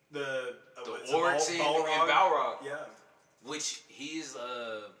The the what's it, orcs and Balrog? Balrog, Yeah. which he is.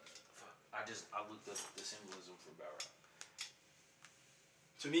 I looked up the symbolism for Balrog.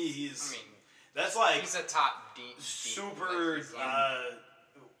 To me, he's I mean, that's like he's a top deep. super.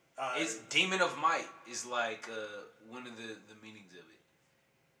 Like, he's It's Demon of Might is like one of the meanings of it.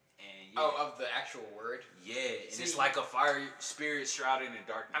 And yeah, of the actual word. yeah, and See- it's like a fire spirit shrouded in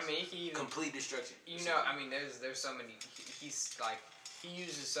darkness. I mean, he can even. complete destruction. You know, I mean, there's so many. He's like he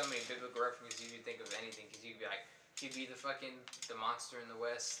uses so many biblical references. You could think of anything because you'd be like, he'd be the monster in the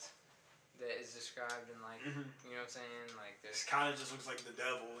West that is described in like, Mhm. you know what I'm saying? Like It this. kind of just looks like the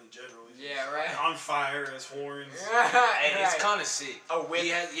devil in general. He's Yeah, just right. On fire, has horns. Hey, it's kind of sick. A whip. He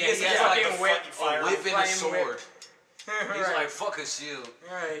has, He has he a has fucking like whip. fucking fire. a whip and a Flame whip. sword. right. He's like, fuck a shield.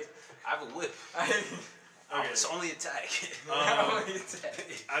 right. I have a whip. Okay. It's only attack.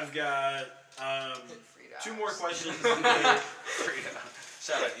 I've got Free 2 more questions.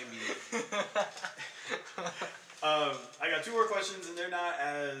 Shout out NBA. I got 2 more questions, and they're not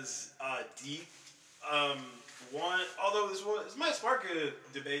as deep. One, although this might spark a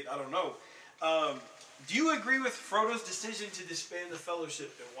debate, I don't know. Do you agree with Frodo's decision to disband the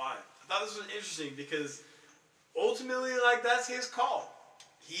Fellowship, and why? I thought this was interesting because ultimately, like, that's his call.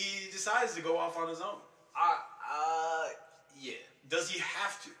 He decides to go off on his own. Yeah. Does he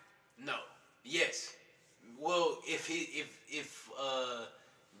have to? No. Yes. Well, if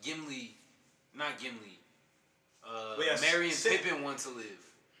Gimli, not Gimli, yes, Merry and Sid- Pippin want to live.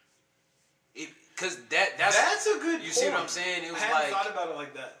 Cause that's a good. you see what I'm saying? It I was hadn't like thought about it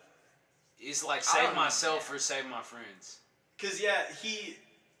like that. it's like I save don't- myself or save my friends. Because, yeah,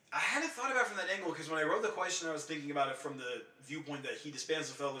 I hadn't thought about it from that angle, because when I wrote the question, I was thinking about it from the viewpoint that he disbands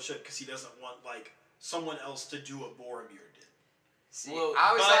the Fellowship because he doesn't want, like, someone else to do what Boromir did. See, Well, I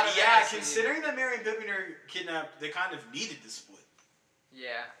always thought But, of yeah, that as considering that Merry and Pippin are kidnapped, they kind of needed the split.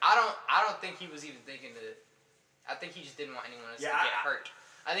 Yeah, I don't think he was even thinking to. I think he just didn't want anyone else to get hurt.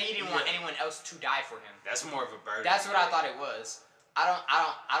 I think he didn't want anyone else to die for him. That's more of a burden. That's what I thought it was. I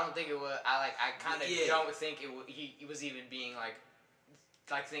don't think it was. I kind of don't think he was even being like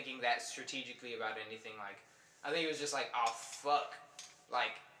thinking that strategically about anything. Like, I think it was just like, oh fuck,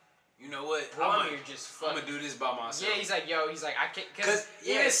 like. You know what? I'm gonna do this by myself. Yeah, he's like, I can't. Because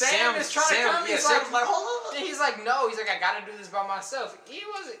yeah, Sam is trying to come. Yeah, He's Sam's like, hold on. he's like, no. He's like, I gotta do this by myself. He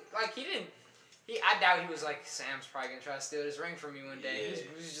wasn't like he didn't. I doubt he was like, Sam's probably gonna try to steal this ring from me one day. Yeah.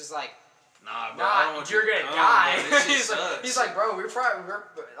 He was just like, Nah, bro. I don't want you're you to gonna come, die. bro. This shit he's sucks. like, bro, we're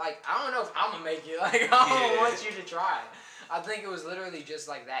like, I don't know if I'm gonna make it. Like, I don't want you to try. I think it was literally just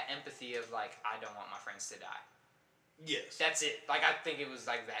like that empathy of like, I don't want my friends to die. Yes. That's it. Like, I think it was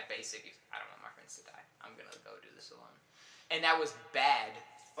like that basic. I don't want my friends to die. I'm gonna go do this alone. And that was bad.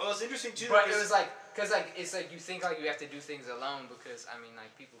 Well, it's interesting too. But it was like, cause like it's like you think like you have to do things alone because I mean like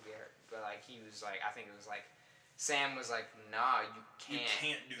people get hurt. But like he was like, I think it was like, Sam was like, nah, you can't. You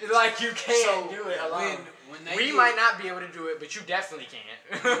can't do it. Like you can't do it alone. We might not be able to do it, but you definitely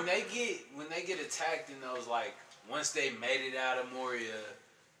can't. when they get attacked in those like once they made it out of Moria.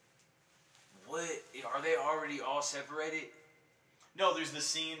 What are they already all separated? No, there's the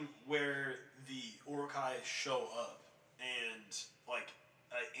scene where the Uruk-hai show up and like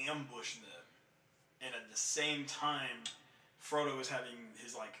ambush them, and at the same time, Frodo is having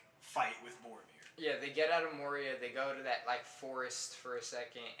his like fight with Boromir. Yeah, they get out of Moria. They go to that like forest for a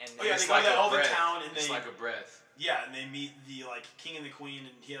second, and Oh yeah, It's they go like to that a elven breath. town, and It's they like a breath. yeah, and they meet the like king and the queen,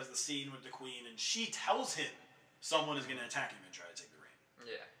 and he has the scene with the queen, and she tells him someone is going to attack him and try to take the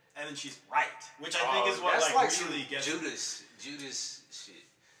ring. yeah. And then she's right, which I think is what that's like some really gets Judas shit.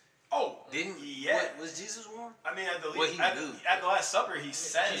 Oh, Didn't yeah. was Jesus warned? I mean, at the What he at, knew. at the Last Supper, he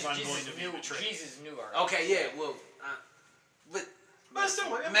says, Jesus "I'm going to be betrayed." Jesus knew already. Okay, yeah, well, but still,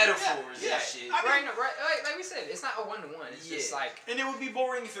 I mean, metaphors yeah, and shit. I mean, Right, no, right, like we said, it's not a 1-to-1. It's just like and it would be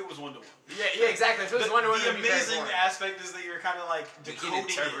boring if it was 1-to-1. yeah, exactly. If it was 1-to-1, The it'd be very amazing boring. aspect is that you're kind of like You can decoding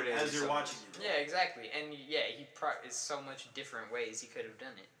interpret it it as as you're something. watching it. Yeah, exactly. And yeah, is so much different ways he could have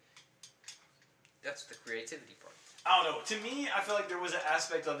done it. That's the creativity part. I don't know. To me, I feel like there was an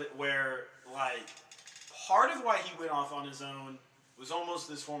aspect of it where, like, part of why he went off on his own was almost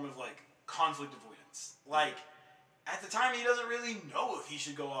this form of, like, conflict avoidance. Like, at the time, he doesn't really know if he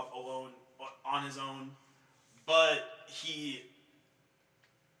should go off alone on his own, but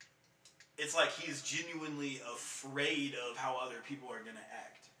it's like he's genuinely afraid of how other people are going to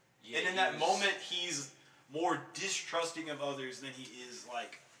act. Yeah, and in that moment, he's more distrusting of others than he is,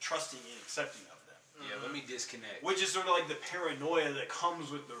 like, trusting and accepting of them. Yeah, let me disconnect. Which is sort of like the paranoia that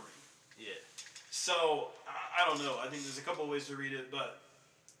comes with the ring. Yeah. So, I don't know. I think there's a couple of ways to read it, but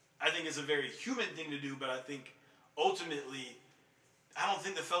I think it's a very human thing to do, but I think ultimately, I don't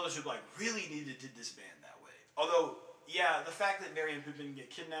think the Fellowship like really needed to disband that way. Although, yeah, the fact that Merry and Pippin get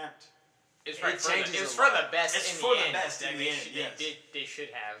kidnapped, It changes was a for lot. the best. It's in for the end. best in the end, yes. They should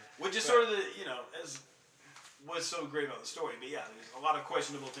have. which is sort of the, as what's so great about the story. But yeah, there's a lot of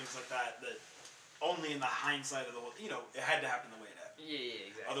questionable things like that only in the hindsight of the whole, it had to happen the way it happened. Yeah,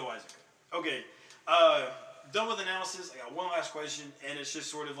 exactly. Otherwise, it could. Okay, done with analysis. I got one last question, and it's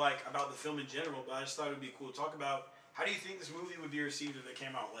just sort of like about the film in general. But I just thought it would be cool to talk about. How do you think this movie would be received if it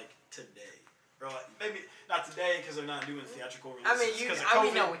came out like today, or like maybe not today because they're not doing theatrical releases? I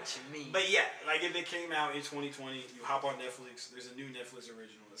mean, we know what you mean. But yeah, like if it came out in 2020, you hop on Netflix. There's a new Netflix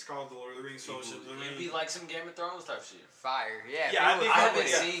original. It's called The Lord of the Rings: Fellowship of the It'd Ring. be like some Game of Thrones type shit. Fire, yeah. Yeah, I think I that haven't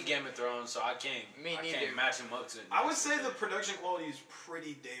would- yeah. seen Game of Thrones, so I can't. Me I neither. can't match them up to. I would say the production quality is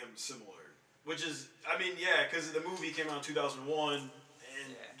pretty damn similar. Which is, I mean, yeah, because the movie came out in 2001, and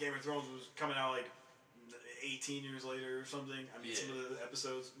Game of Thrones was coming out like 18 years later or something. I mean, some of the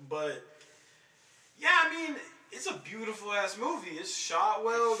episodes. But, yeah, I mean, it's a beautiful ass movie. It's shot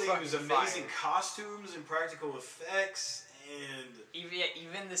well. They use amazing costumes and practical effects. And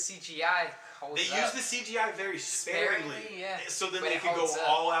even the CGI holds they up. use the CGI very sparingly. yeah. So then But they it could go holds up.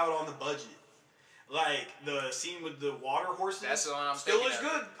 all out on the budget. Like the scene with the water horses. That's the one I'm still thinking looks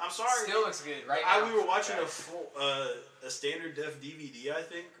of. good. I'm sorry. Still looks good right now. We were watching a full, a standard def DVD, I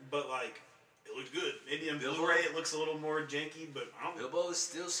think, but like it looked good. Maybe on Bilbo? Blu-ray it looks a little more janky, but I don't know. Bilbo is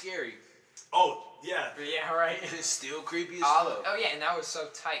still scary. Oh yeah, But yeah, right. It's still creepy as Oh, fuck. oh yeah, and that was so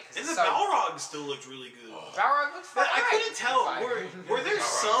tight. and Cause the it's so, Balrog still looked really good. Balrog looked But fire. I couldn't tell. Fire. Were there Balrog's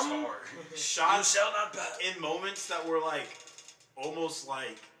some hard. shots shall not pass. in moments that were like almost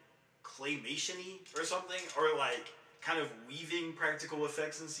like claymation-y or something, or like kind of weaving practical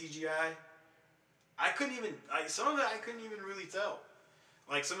effects and CGI. I couldn't even some of it I couldn't even really tell.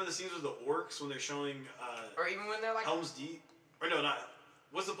 Like some of the scenes with the orcs when they're showing or even when they're like Helm's Deep, or no, not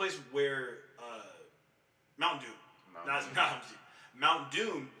what's the place where Mount Doom, not Helm's Deep, Mount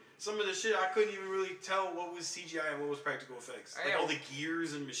Doom. Some of the shit I couldn't even really tell what was CGI and what was practical effects. Like all the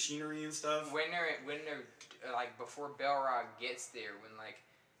gears and machinery and stuff. when they're like before Balrog gets there, when like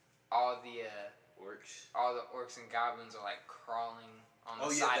all the orcs and goblins are like crawling on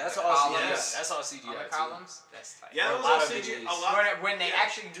the side that's of the all columns. Yeah, that's all CGI On the too. columns, that's tight. Yeah, Or that a was lot all of it CGI. is. A lot. When they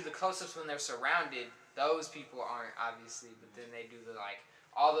actually do the close-ups when they're surrounded, those people aren't obviously, but then they do the like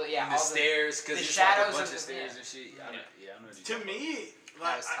all the And the stairs, because the it's shadows like a bunch of of the- stairs yeah. and shit. I know what To you're talking me, That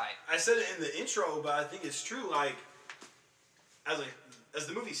like was tight. I said it in the intro, but I think it's true. Like as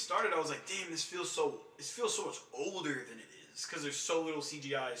the movie started, I was like, damn, this feels so much older than it is because there's so little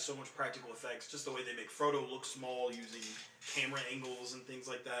CGI, so much practical effects. Just the way they make Frodo look small using camera angles and things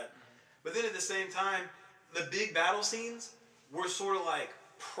like that. But then at the same time, the big battle scenes were sort of like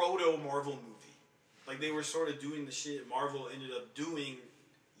proto Marvel movie. Like they were sort of doing the shit Marvel ended up doing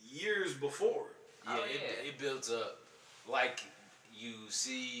years before. about. Oh, Yeah, yeah. it builds up. Like you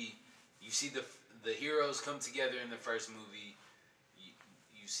see the heroes come together in the first movie.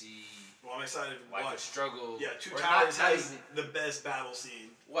 You see Well, I'm excited to like a watch. struggle. Yeah, Two or Towers not has even- the best battle scene.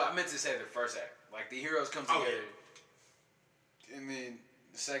 Well, I meant to say the first act. Like the heroes come Oh, together, and then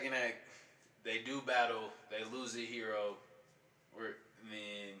the second act, they do battle. They lose the hero, and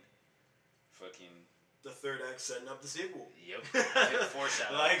then fucking The third act setting up the sequel. yep,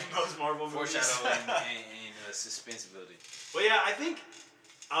 foreshadowing, Like most Marvel movies. foreshadowing and suspense building. But yeah, I think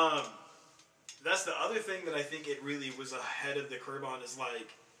that's the other thing that I think it really was ahead of the curve on is like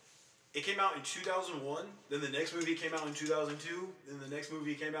it came out in 2001, then the next movie came out in 2002, then the next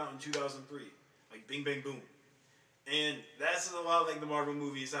movie came out in 2003. Like Bing Bang Boom. And that's a lot like the Marvel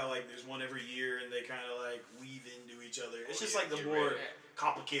movies, how like there's one every year and they kind of like weave into each other. It's just like the get more ready.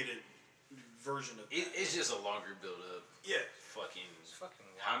 complicated version of that. It's just a longer build up. Yeah. Fucking. It's fucking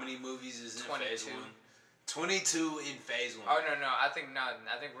How wild. many movies is in 22. phase 1? 22 in phase 1. Oh no, I think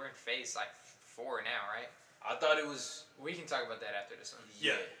we're in phase like 4 now, right? I thought it was. We can talk about that after this one.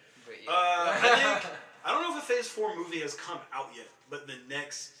 Yeah. But yeah. I don't know if a Phase 4 movie has come out yet, but the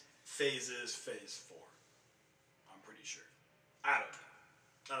next phase is Phase 4. I'm pretty sure. I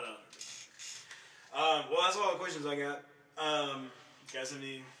don't know. Well, that's all the questions I got. You guys have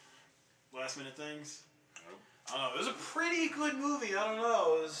any last minute things? It was a pretty good movie. I don't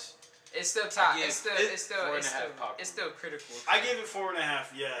know. It was, It's still top. I give It's still. it It's still. 4.5 It's still. popcorn. It's still critical. I gave it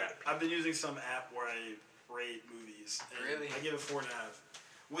 4.5. Yeah, I've been using some app where I rate movies. And Really? I give it 4.5,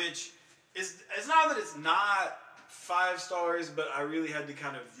 which is it's not that it's not 5 stars, but I really had to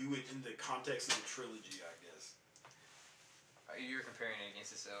kind of view it in the context of the trilogy, I guess. You're comparing it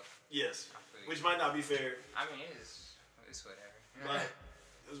against itself. Yes, I feel you. which might not be fair, I mean, it's whatever. but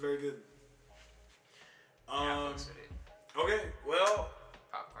it was very good. Yeah, I fucks with it. Okay, well,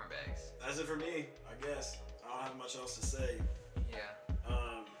 Popcorn bags. that's it for me, I guess. I don't have much else to say. Yeah.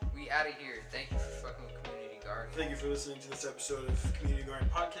 Um, We out of here. Thank you for fucking with Community Garden. Thank you for listening to this episode of Community Garden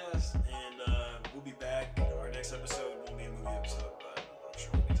Podcast, and we'll be back. Our next episode